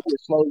R&B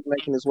is slowly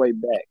making its way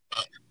back.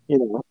 You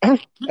know,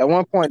 at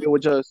one point it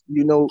was just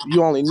you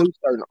only knew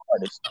certain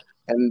artists,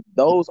 and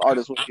those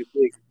artists were your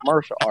big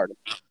commercial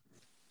artists.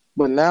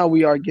 But now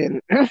we are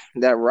getting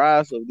that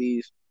rise of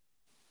these,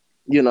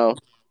 I don't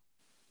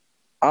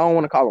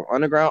want to call them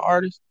underground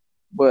artists,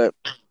 but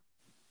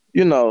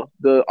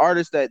the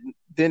artists that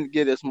didn't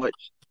get as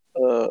much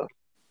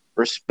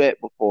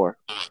respect before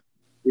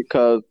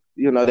because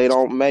they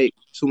don't make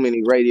too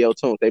many radio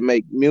tunes. They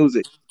make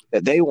music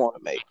that they want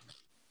to make,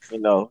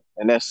 and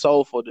that's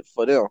soulful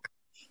for them.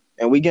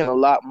 And we getting a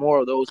lot more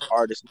of those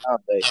artists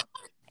nowadays.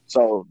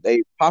 So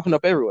they popping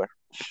up everywhere.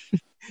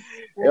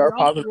 They are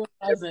popping up.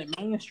 That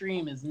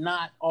mainstream is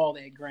not all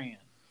that grand.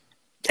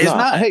 It's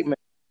not. I hate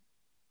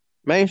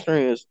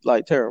mainstream is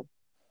like terrible.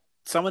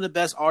 Some of the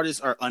best artists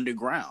are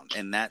underground,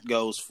 and that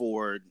goes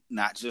for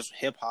not just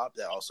hip hop.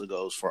 That also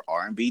goes for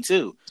R&B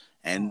too,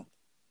 and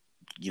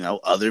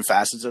other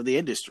facets of the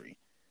industry.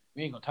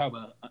 We ain't gonna talk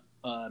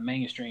about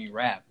mainstream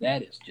rap.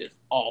 That is just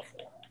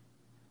awful.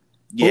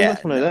 Yeah,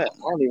 listen to that.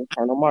 I don't even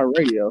turn on my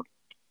radio.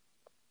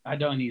 I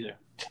don't either.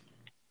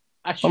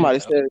 Somebody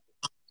told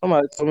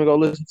me to go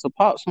listen to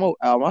Pop Smoke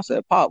album. I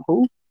said, Pop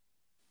who?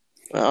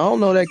 I don't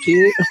know that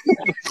kid.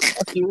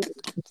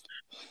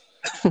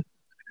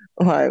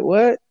 I'm like,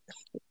 what?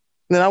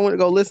 Then I went to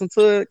go listen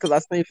to it because I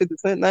seen 50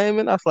 Cent name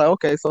and I was like,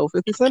 okay, so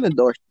 50 Cent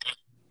endorsed.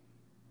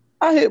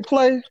 I hit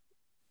play,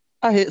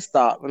 I hit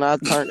stop, and I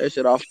turned that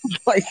shit off.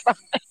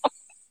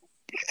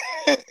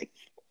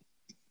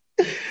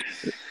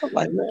 I'm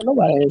like, man,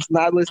 nobody is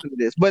not listening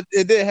to this. But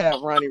it did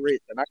have Ronnie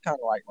Rich, and I kind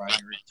of like Ronnie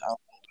Rich.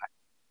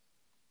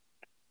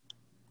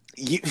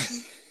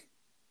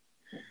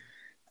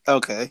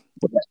 Okay.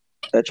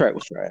 That track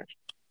was trash.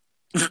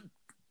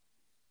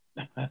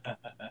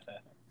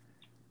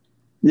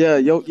 Yeah,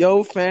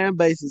 your fan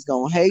base is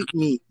gonna hate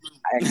me.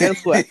 And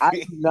guess what?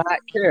 I do not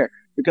care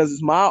because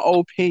it's my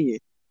opinion.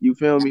 You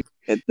feel me?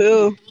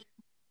 Until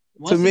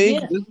to me,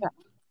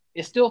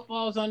 it still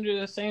falls under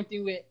the same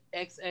thing with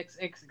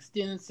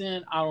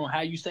XXXTentacion. I don't know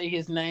how you say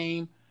his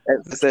name.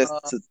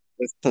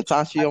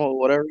 Tentacion or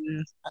whatever it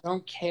is. I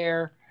don't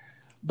care,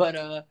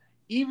 but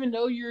even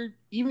though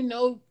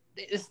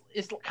it's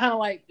kind of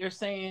like they're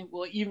saying,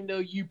 well, even though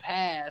you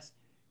pass,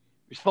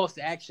 you're supposed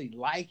to actually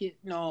like it.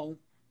 No,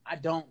 I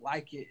don't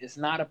like it. It's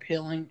not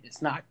appealing.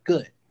 It's not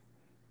good.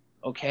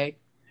 Okay,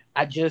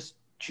 I just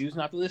choose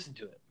not to listen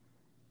to it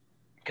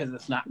because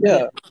it's not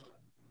good.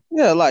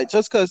 Yeah, like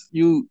just because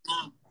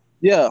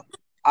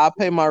I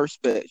pay my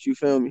respects. You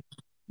feel me?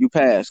 You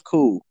pass,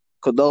 cool.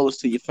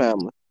 Condolences to your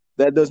family.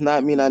 That does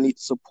not mean I need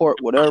to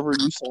support whatever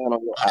you saying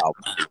on your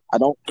album. I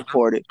don't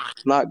support it.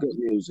 It's not good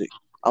music.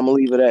 I'm gonna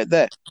leave it at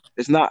that.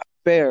 It's not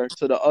fair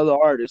to the other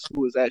artists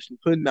who is actually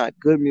putting out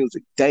good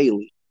music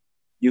daily.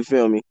 You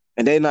feel me?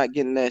 And they're not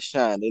getting that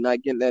shine. They're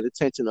not getting that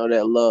attention or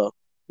that love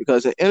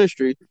because the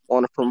industry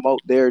want to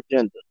promote their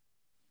agenda,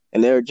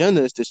 and their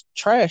agenda is this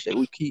trash that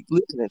we keep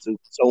listening to.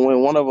 So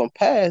when one of them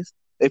pass,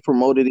 they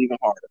promote it even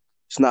harder.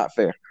 It's not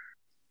fair.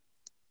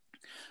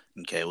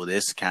 Okay, well,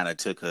 this kind of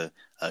took a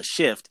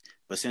shift.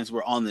 But since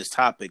we're on this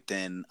topic,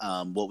 then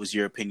what was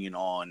your opinion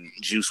on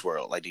Juice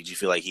WRLD? Like, did you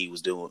feel like he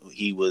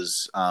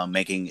was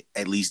making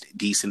at least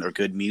decent or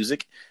good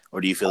music, or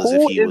do you feel as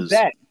if he was?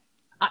 That?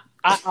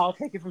 I'll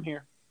take it from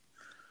here.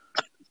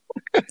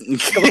 I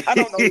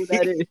don't know who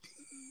that is.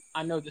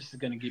 I know this is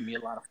gonna give me a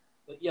lot of.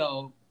 But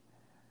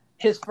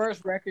his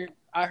first record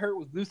I heard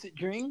was "Lucid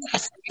Dreams."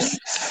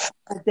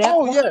 Yeah,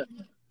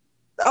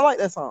 I like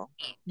that song.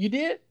 You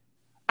did?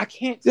 I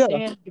can't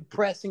stand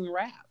depressing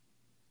rap.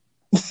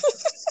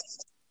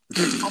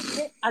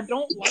 I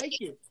don't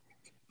like it.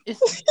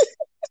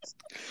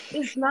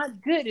 It's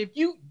not good. If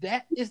you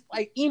that is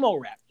like emo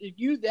rap. If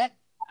you that,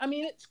 I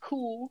mean, it's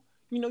cool.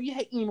 You know, you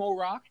had emo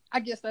rock. I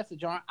guess that's a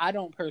genre. I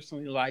don't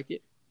personally like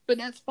it, but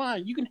that's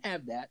fine. You can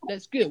have that.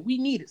 That's good. We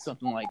needed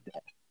something like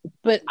that.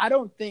 But I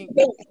don't think,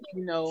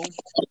 you know,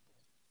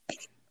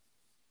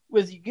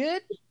 was he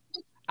good?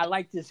 I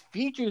liked his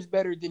features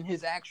better than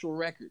his actual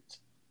records.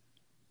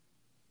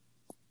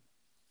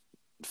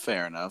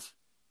 Fair enough.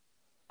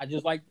 I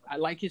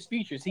like his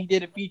features. He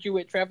did a feature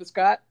with Travis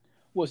Scott.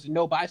 Was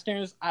No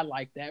Bystanders? I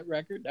like that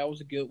record. That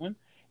was a good one.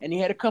 And he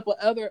had a couple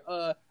other.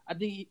 I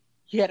think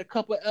he had a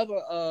couple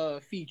other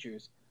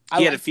features.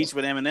 He had a feature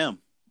with Eminem.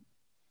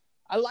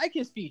 I like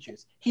his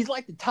features. He's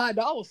like the Ty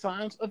Dolla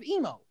Signs of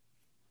emo.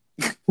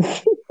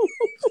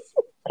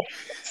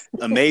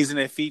 Amazing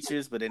at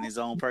features, but in his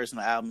own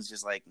personal albums,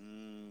 just like.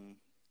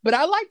 But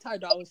I like Ty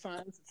Dolla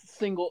Sign's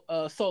single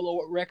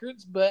solo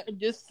records. But I'm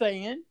just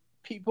saying,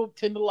 people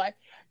tend to like.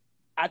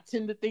 I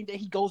tend to think that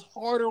he goes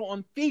harder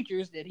on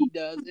features than he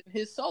does in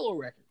his solo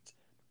records,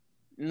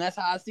 and that's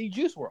how I see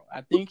Juice WRLD.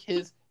 I think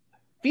his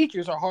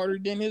features are harder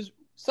than his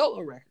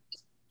solo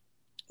records,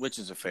 which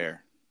is a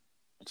fair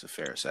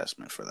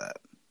assessment for that.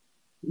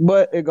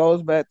 But it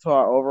goes back to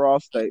our overall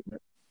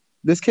statement.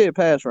 This kid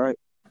passed, right?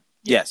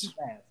 Yes.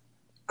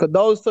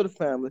 Condolences to the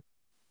family.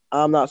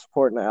 I'm not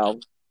supporting the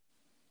album.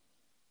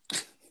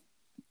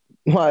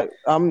 Like,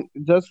 I'm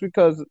just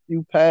because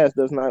you passed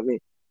does not mean.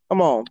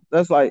 Come on,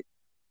 that's like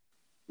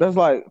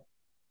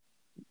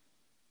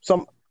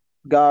some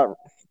God.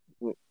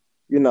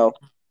 You know,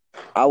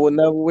 I would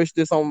never wish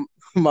this on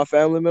my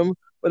family member,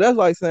 but that's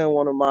like saying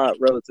one of my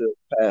relatives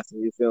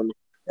passing. You feel me?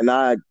 And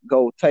I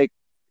go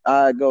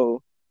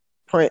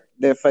print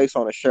their face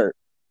on a shirt,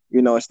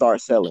 you know, and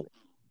start selling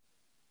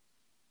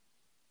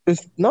it.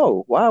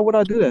 No, why would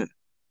I do that?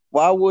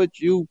 Why would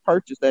you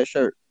purchase that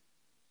shirt?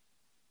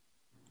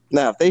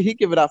 Now, if he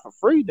give it out for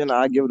free, then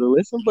I give it a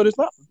listen, but it's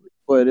not for free.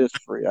 But it is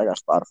free. I got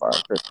Spotify.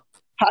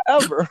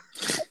 However,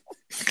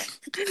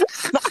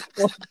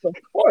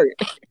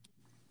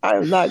 I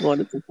am not going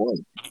to support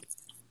it.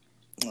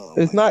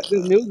 It's not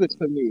good music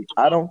to me.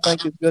 I don't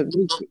think it's good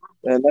music,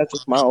 and that's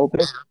just my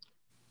opinion.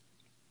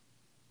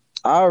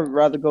 I'd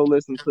rather go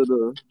listen to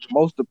the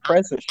most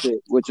depressing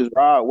shit, which is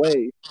Rod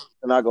Wave,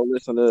 than I go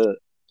listen to.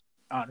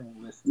 I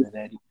don't listen to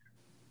that either.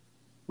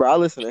 Bro, I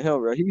listen to him,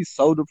 bro. He's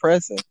so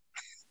depressing.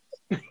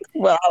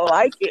 But I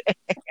like it.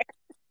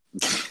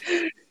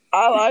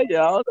 I like it.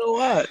 I don't know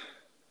why.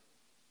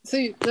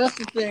 See, that's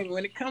the thing.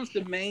 When it comes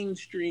to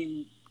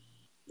mainstream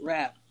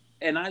rap,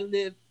 and I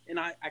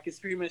can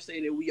pretty much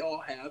say that we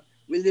all have.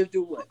 We lived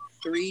through what,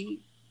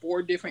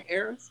 3-4 different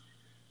eras.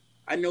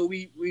 I know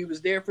we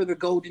was there for the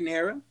golden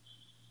era,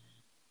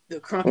 the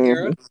crunk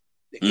era,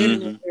 the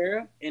internet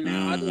era, and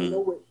now I don't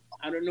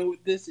know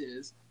what this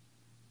is.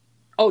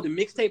 Oh, the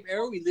mixtape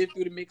era. We lived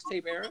through the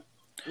mixtape era,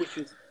 which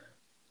is,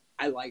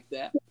 I like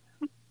that.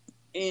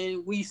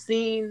 And we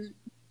seen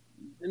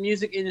the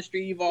music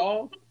industry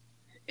evolve,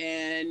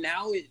 and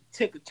now it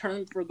took a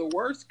turn for the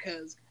worse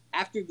because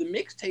after the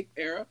mixtape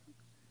era,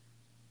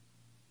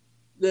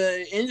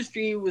 the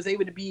industry was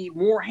able to be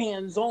more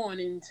hands-on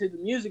into the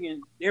music,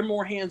 and they're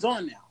more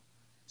hands-on now.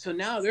 So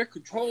now they're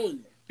controlling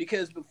it.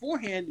 Because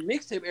beforehand, the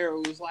mixtape era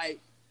was like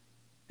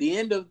the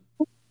end of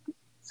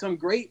some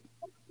great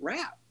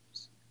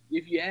raps,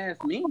 if you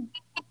ask me.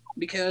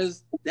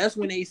 Because that's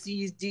when they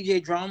seized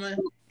DJ Drama,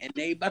 and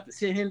they about to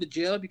send him to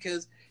jail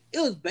because it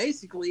was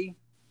basically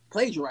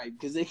plagiarized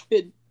because they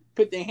couldn't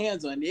put their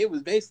hands on it. It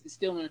was basically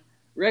stealing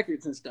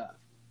records and stuff.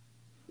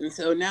 And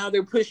so now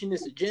they're pushing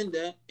this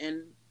agenda,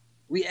 and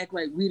we act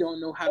like we don't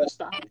know how to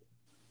stop it.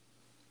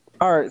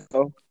 All right,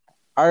 so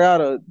I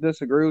gotta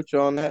disagree with you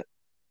on that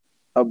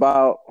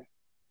about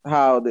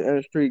how the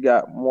industry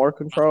got more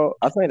control.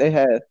 I think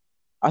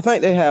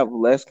they have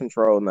less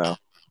control now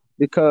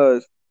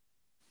because,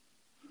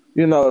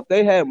 you know, if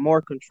they had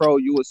more control,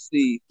 you would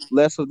see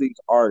less of these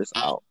artists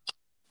out.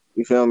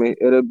 You feel me?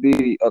 It'll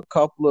be a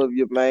couple of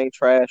your main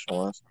trash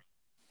ones,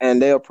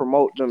 and they'll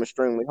promote them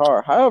extremely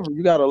hard. However,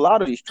 you got a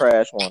lot of these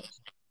trash ones,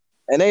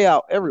 and they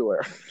out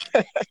everywhere.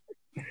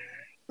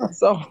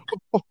 So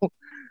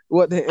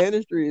what the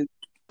industry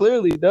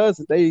clearly does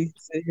is they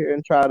sit here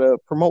and try to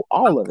promote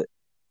all of it.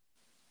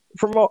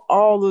 Promote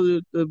all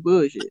of the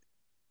bullshit.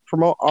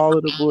 Promote all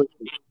of the bullshit.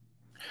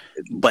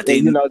 But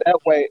and, you know, that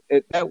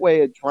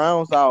way it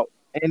drowns out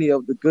any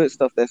of the good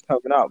stuff that's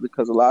coming out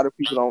because a lot of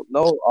people don't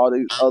know all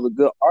these other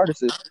good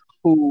artists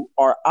who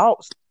are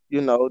out.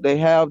 You know, they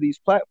have these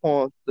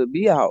platforms to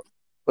be out,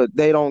 but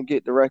they don't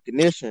get the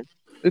recognition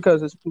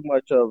because it's too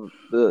much of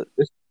the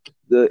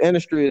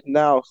industry is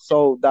now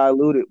so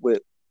diluted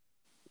with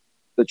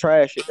the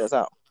trash shit that's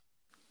out,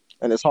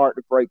 and it's hard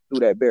to break through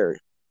that barrier.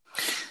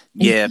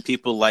 Yeah,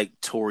 people like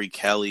Tori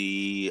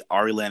Kelly,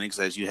 Ari Lennox,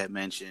 as you had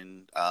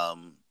mentioned,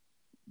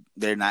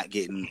 they're not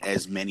getting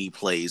as many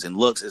plays and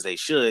looks as they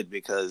should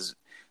because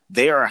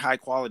they are high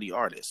quality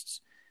artists,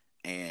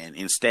 and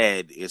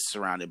instead it's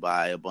surrounded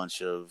by a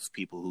bunch of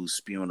people who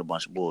spewing a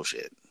bunch of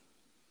bullshit.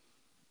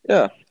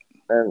 Yeah,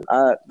 and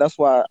that's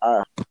why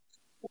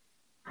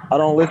I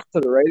don't listen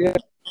to the radio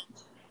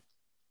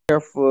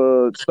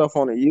for stuff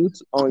on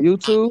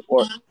YouTube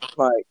or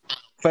like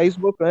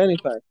Facebook or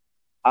anything.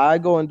 I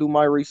go and do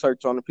my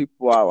research on the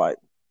people I like,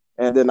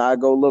 and then I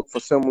go look for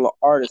similar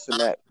artists in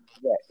that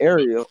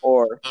area,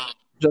 or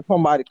just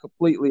somebody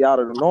completely out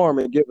of the norm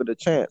and give it a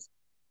chance.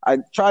 I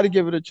try to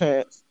give it a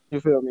chance. You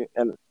feel me?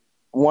 And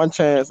one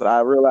chance that I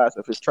realize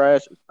if it's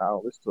trash, I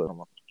don't listen to it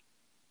anymore.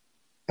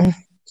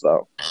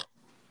 So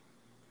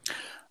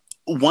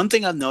one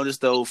thing I've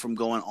noticed though from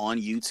going on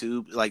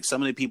YouTube, like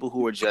some of the people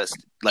who are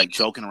just like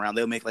joking around,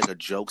 they'll make like a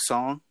joke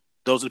song.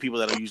 Those are the people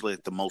that are usually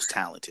like, the most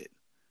talented.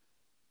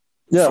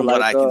 yeah, From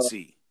what I can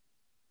see.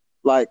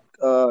 Like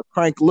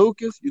Crank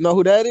Lucas, you know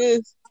who that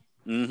is?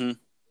 Mm-hmm.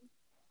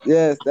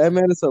 Yes, that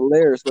man is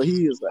hilarious, but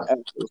he is an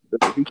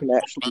actor. He can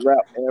actually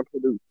rap and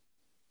produce.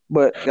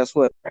 But guess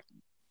what?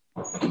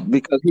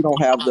 Because he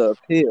don't have the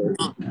appeal,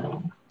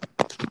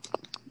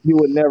 you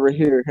would never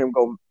hear him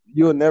go.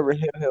 You would never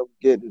hear him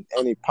getting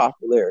any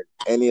popularity,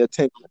 any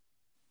attention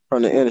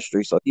from the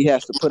industry. So he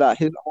has to put out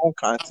his own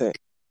content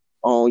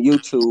on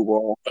YouTube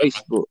or on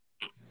Facebook,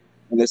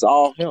 and it's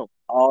all him,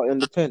 all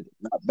independent,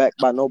 not backed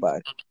by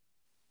nobody.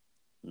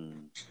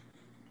 Mm-hmm.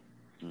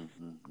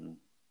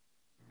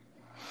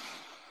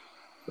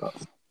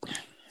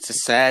 It's a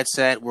sad,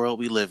 sad world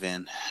we live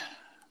in.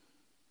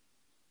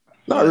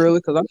 Not really,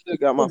 because I still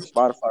got my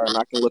Spotify and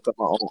I can look up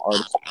my own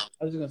artists.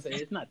 I was gonna say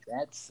it's not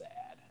that sad.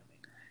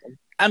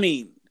 I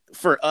mean,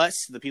 for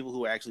us, the people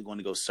who are actually going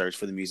to go search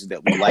for the music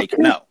that we like,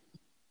 no.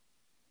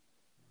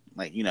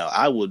 Like, you know,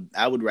 I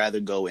would rather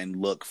go and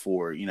look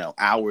for, you know,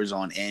 hours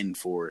on end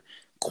for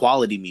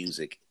quality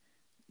music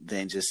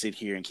than just sit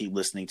here and keep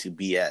listening to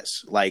BS.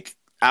 Like,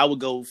 I would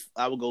go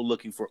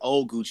looking for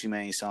old Gucci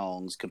Mane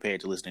songs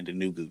compared to listening to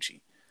new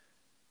Gucci.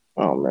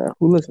 Oh man,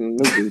 who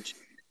listens to new Gucci?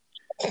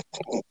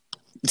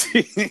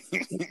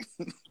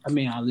 I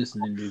mean, I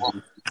listen to new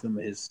Gucci. Some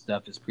of his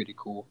stuff is pretty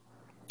cool.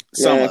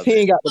 Yeah, if he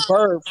ain't got the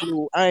bird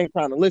flu, I ain't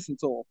trying to listen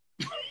to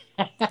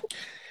him.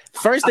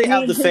 First day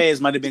out the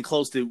feds might have been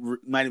close to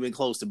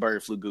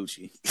bird flu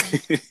Gucci.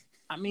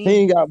 I mean, he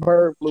ain't got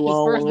bird flu his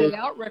on. First day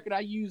out record, I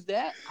used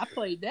that. I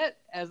played that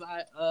as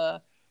I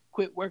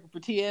quit working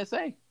for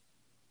TSA.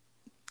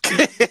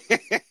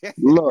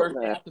 Look, first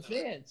man. day out the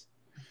feds.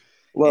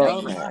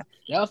 Look,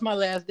 that was my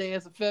last day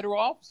as a federal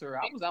officer.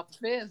 I was out the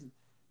feds.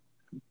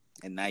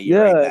 And now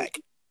you're right back.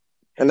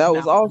 And that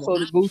was also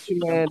the Gucci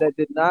man that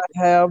did not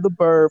have the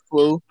bird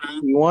flu.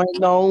 He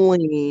wasn't on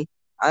lean.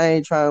 I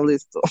ain't trying to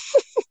listen to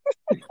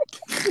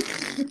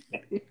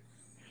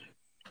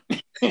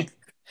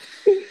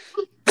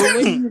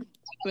him.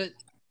 But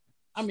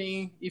I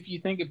mean, if you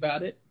think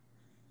about it,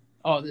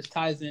 this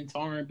ties into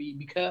R&B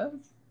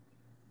because.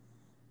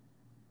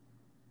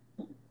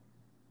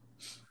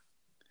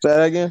 Say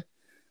that again.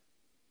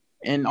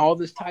 And all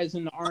this ties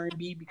into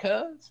R&B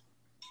because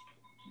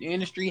the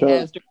industry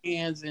has their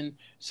hands in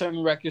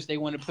certain records they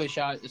want to push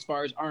out as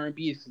far as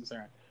R&B is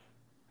concerned.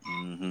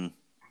 Mm-hmm.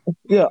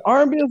 Yeah,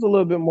 R&B is a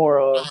little bit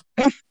more.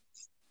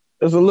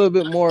 It's a little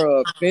bit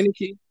more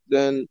finicky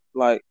than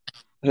like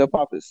hip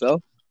hop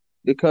itself,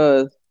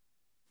 because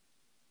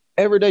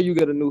every day you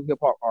get a new hip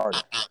hop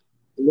artist.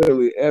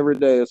 Literally every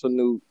day it's a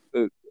new.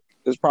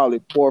 There's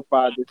probably 4 or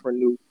 5 different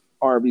new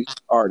R&B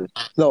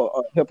artists.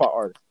 No, hip hop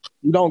artists.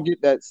 You don't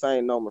get that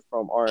same number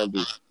from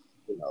R&B.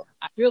 You know.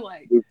 I feel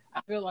like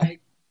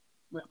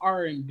with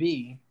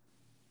R&B,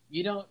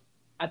 you don't.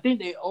 I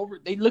think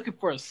they looking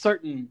for a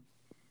certain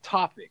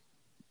topic.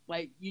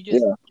 Like you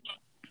just. Yeah.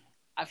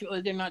 I feel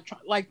like they're not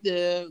like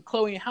the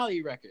Chloe and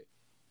Halle record.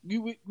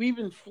 We've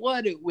been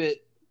flooded with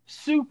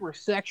super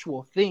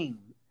sexual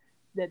themes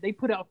that they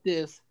put out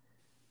this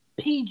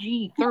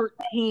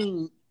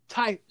PG-13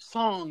 type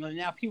song, and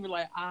now people are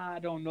like, I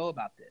don't know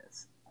about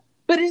this,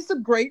 but it's a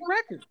great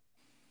record.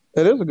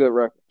 It is a good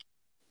record,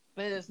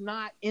 but it's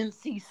not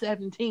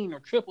NC-17 or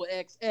Triple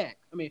X.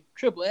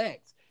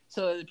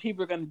 So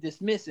people are going to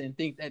dismiss it and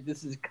think that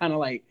this is kind of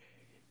like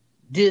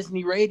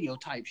Disney radio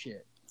type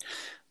shit.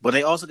 But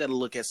they also got to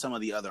look at some of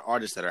the other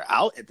artists that are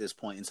out at this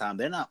point in time.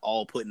 They're not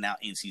all putting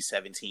out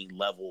NC-17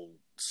 level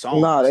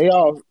songs. Nah,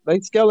 they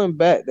scaling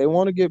back. They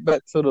want to get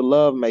back to the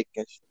love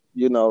making,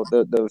 you know,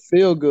 the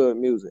feel good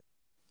music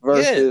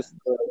versus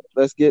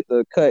let's get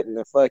the cut and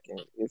the fucking.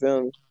 You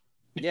feel me?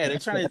 Yeah,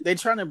 they're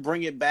trying to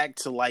bring it back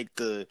to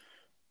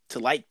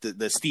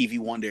the Stevie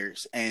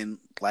Wonders and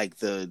like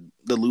the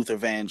Luther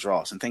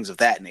Vandross and things of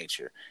that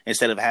nature,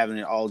 instead of having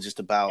it all just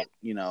about,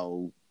 you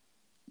know,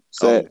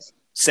 sex.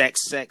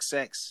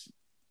 Sex.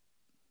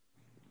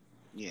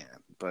 Yeah,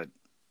 but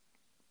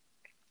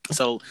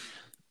so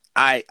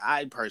I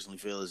personally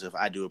feel as if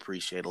I do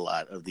appreciate a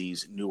lot of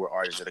these newer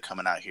artists that are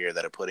coming out here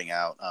that are putting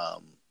out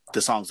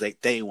the songs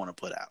they want to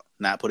put out,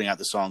 not putting out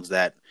the songs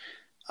that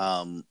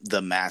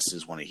the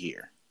masses want to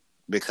hear,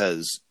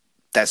 because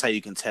that's how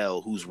you can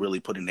tell who's really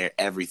putting their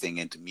everything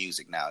into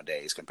music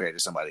nowadays compared to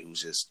somebody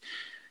who's just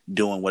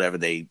doing whatever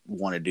they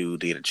want to do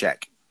to get a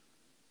check.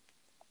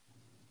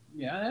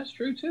 Yeah, that's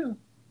true too.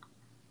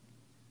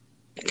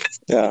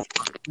 Yeah,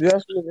 you're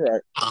absolutely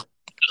right.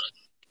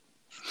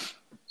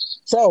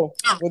 So,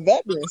 with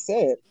that being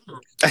said,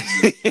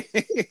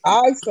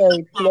 I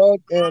say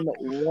plug in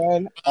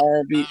one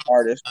R&B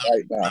artist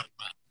right now.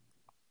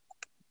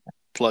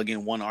 Plug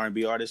in one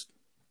R&B artist.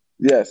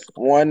 Yes,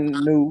 one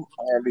new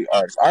R&B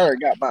artist. I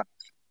already got mine.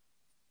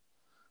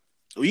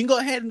 Well, you can go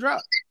ahead and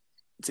drop.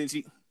 Since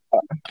you,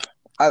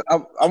 I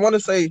want to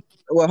say,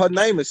 well, her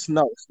name is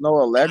Snow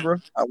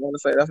Allegra. I want to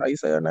say that's how you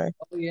say her name.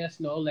 Oh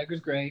yes, no, Allegra's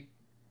great.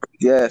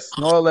 Yes,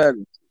 Snow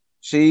Allegra.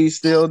 She's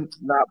still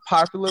not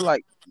popular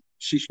like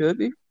she should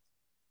be.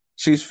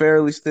 She's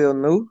fairly still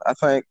new. I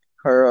think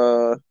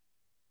her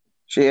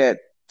she had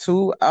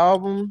two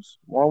albums.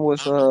 One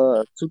was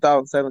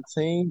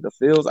 2017, the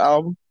Fields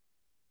album,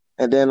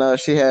 and then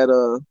she had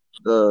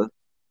the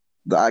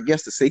I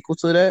guess the sequel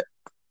to that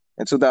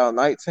in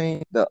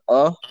 2019,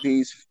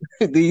 these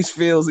these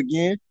Fields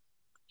again.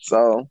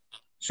 So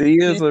she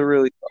is a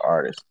really good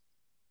artist.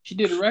 She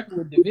did a record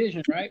with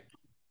Division, right?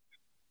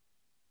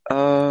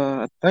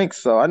 I think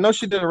so. I know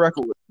she did a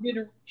record with.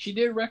 She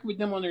did a record with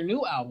them on their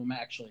new album,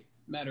 actually.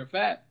 Matter of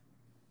fact.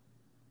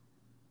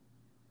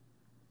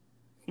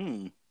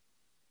 Okay.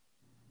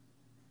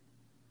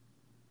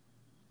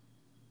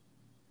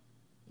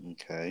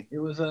 It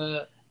was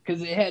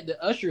because it had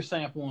the Usher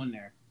sample on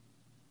there.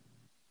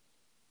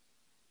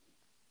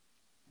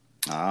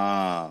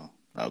 Ah,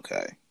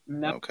 okay.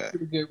 That was a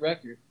pretty good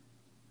record.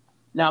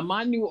 Now,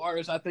 my new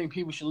artist I think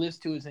people should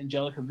listen to is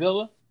Angelica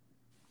Villa.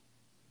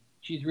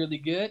 She's really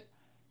good.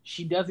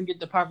 She doesn't get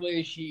the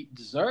popularity she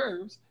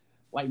deserves,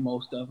 like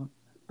most of them,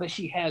 but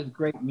she has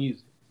great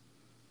music.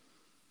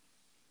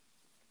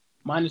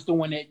 Mine is the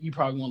one that you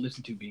probably won't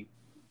listen to, B.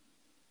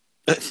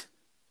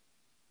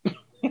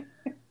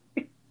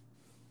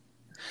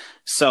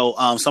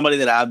 So, somebody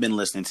that I've been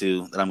listening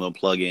to that I'm going to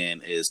plug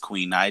in is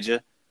Queen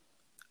Naija.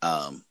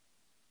 I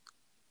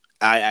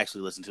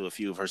actually listened to a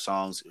few of her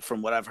songs.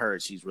 From what I've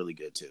heard, she's really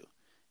good too,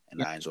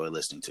 and I enjoy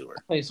listening to her.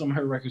 I play some of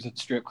her records at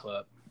the strip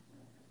club.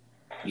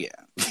 Yeah.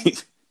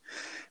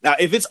 Now,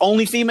 if it's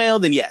only female,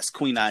 then yes,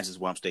 Queen Naija is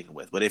what I'm sticking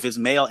with. But if it's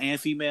male and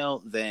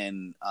female,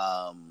 then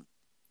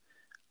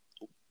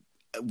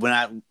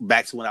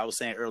back to what I was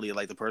saying earlier,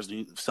 like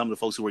some of the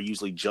folks who are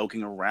usually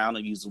joking around are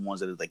usually the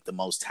ones that are like the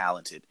most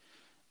talented.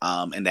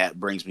 And that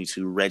brings me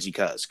to Reggie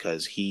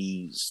because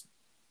he's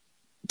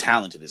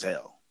talented as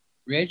hell.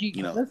 Reggie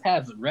Cuz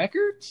has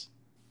records?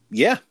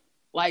 Yeah.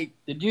 Like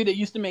the dude that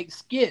used to make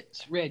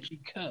skits,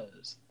 Reggie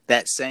Cuz.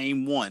 That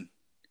same one.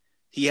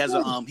 He has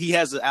an album, he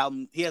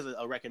has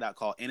a record out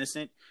called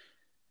Innocent.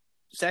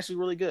 It's actually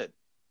really good.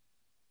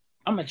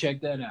 I'm gonna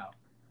check that out.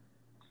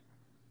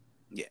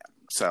 Yeah.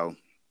 So,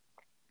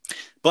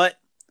 but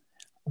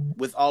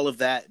with all of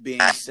that being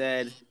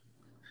said,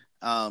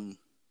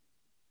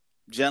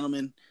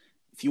 gentlemen,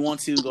 if you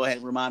want to go ahead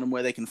and remind them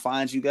where they can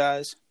find you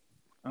guys.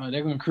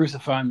 They're gonna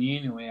crucify me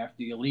anyway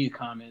after you leave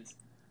comments.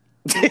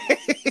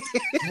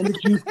 I'm the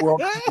Juice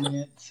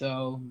WRLD,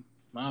 so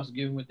might as well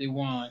give them what they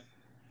want.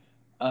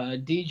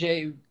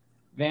 DJ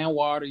Van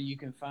Water, you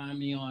can find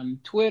me on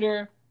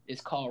Twitter.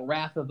 It's called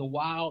Wrath of the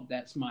Wild.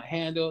 That's my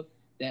handle.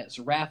 That's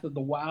Wrath of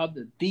the Wild.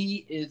 The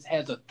D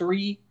has a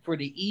 3 for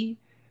the E.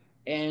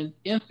 And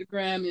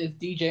Instagram is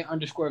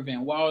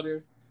DJ_Van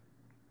Wilder.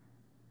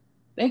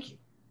 Thank you.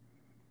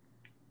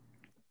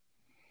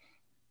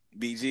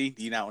 BG,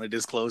 do you not want to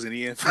disclose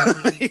any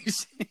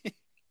information?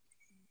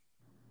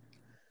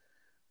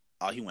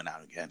 Oh, he went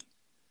out again.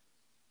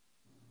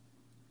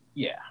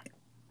 Yeah.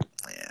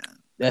 Yeah.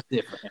 That's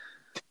it for him.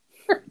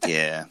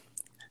 Yeah.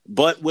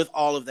 But with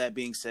all of that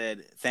being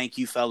said, thank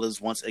you,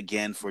 fellas, once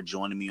again for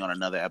joining me on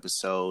another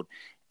episode.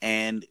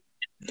 And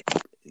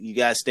you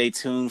guys stay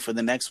tuned for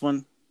the next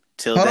one.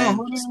 Till then.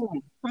 Hold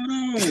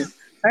on.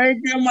 I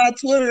ain't getting my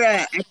Twitter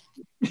out.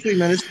 See,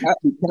 man, stop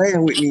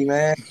playing with me,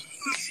 man.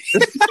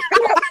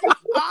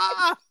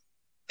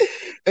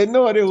 And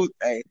no, it was.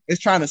 Hey, it's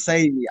trying to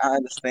save me. I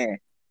understand.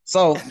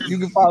 So you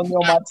can follow me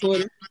on my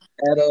Twitter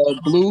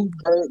at Blue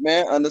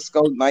Birdman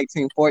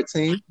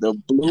 _1914. The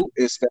blue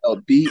is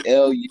spelled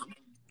BLU.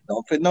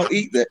 Don't put no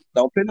E.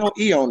 Don't put no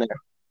E on there.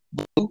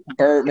 Blue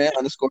Birdman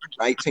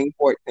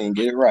 _1914.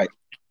 Get it right.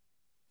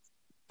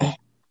 All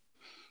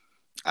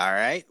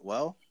right.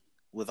 Well,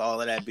 with all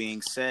of that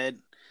being said,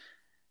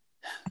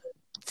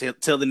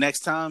 till the next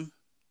time,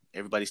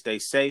 everybody stay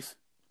safe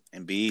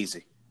and be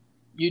easy.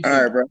 You too.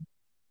 All right, bro.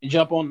 And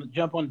jump on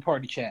the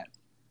party chat.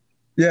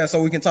 Yeah,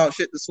 so we can talk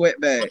shit to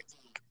Sweatbags.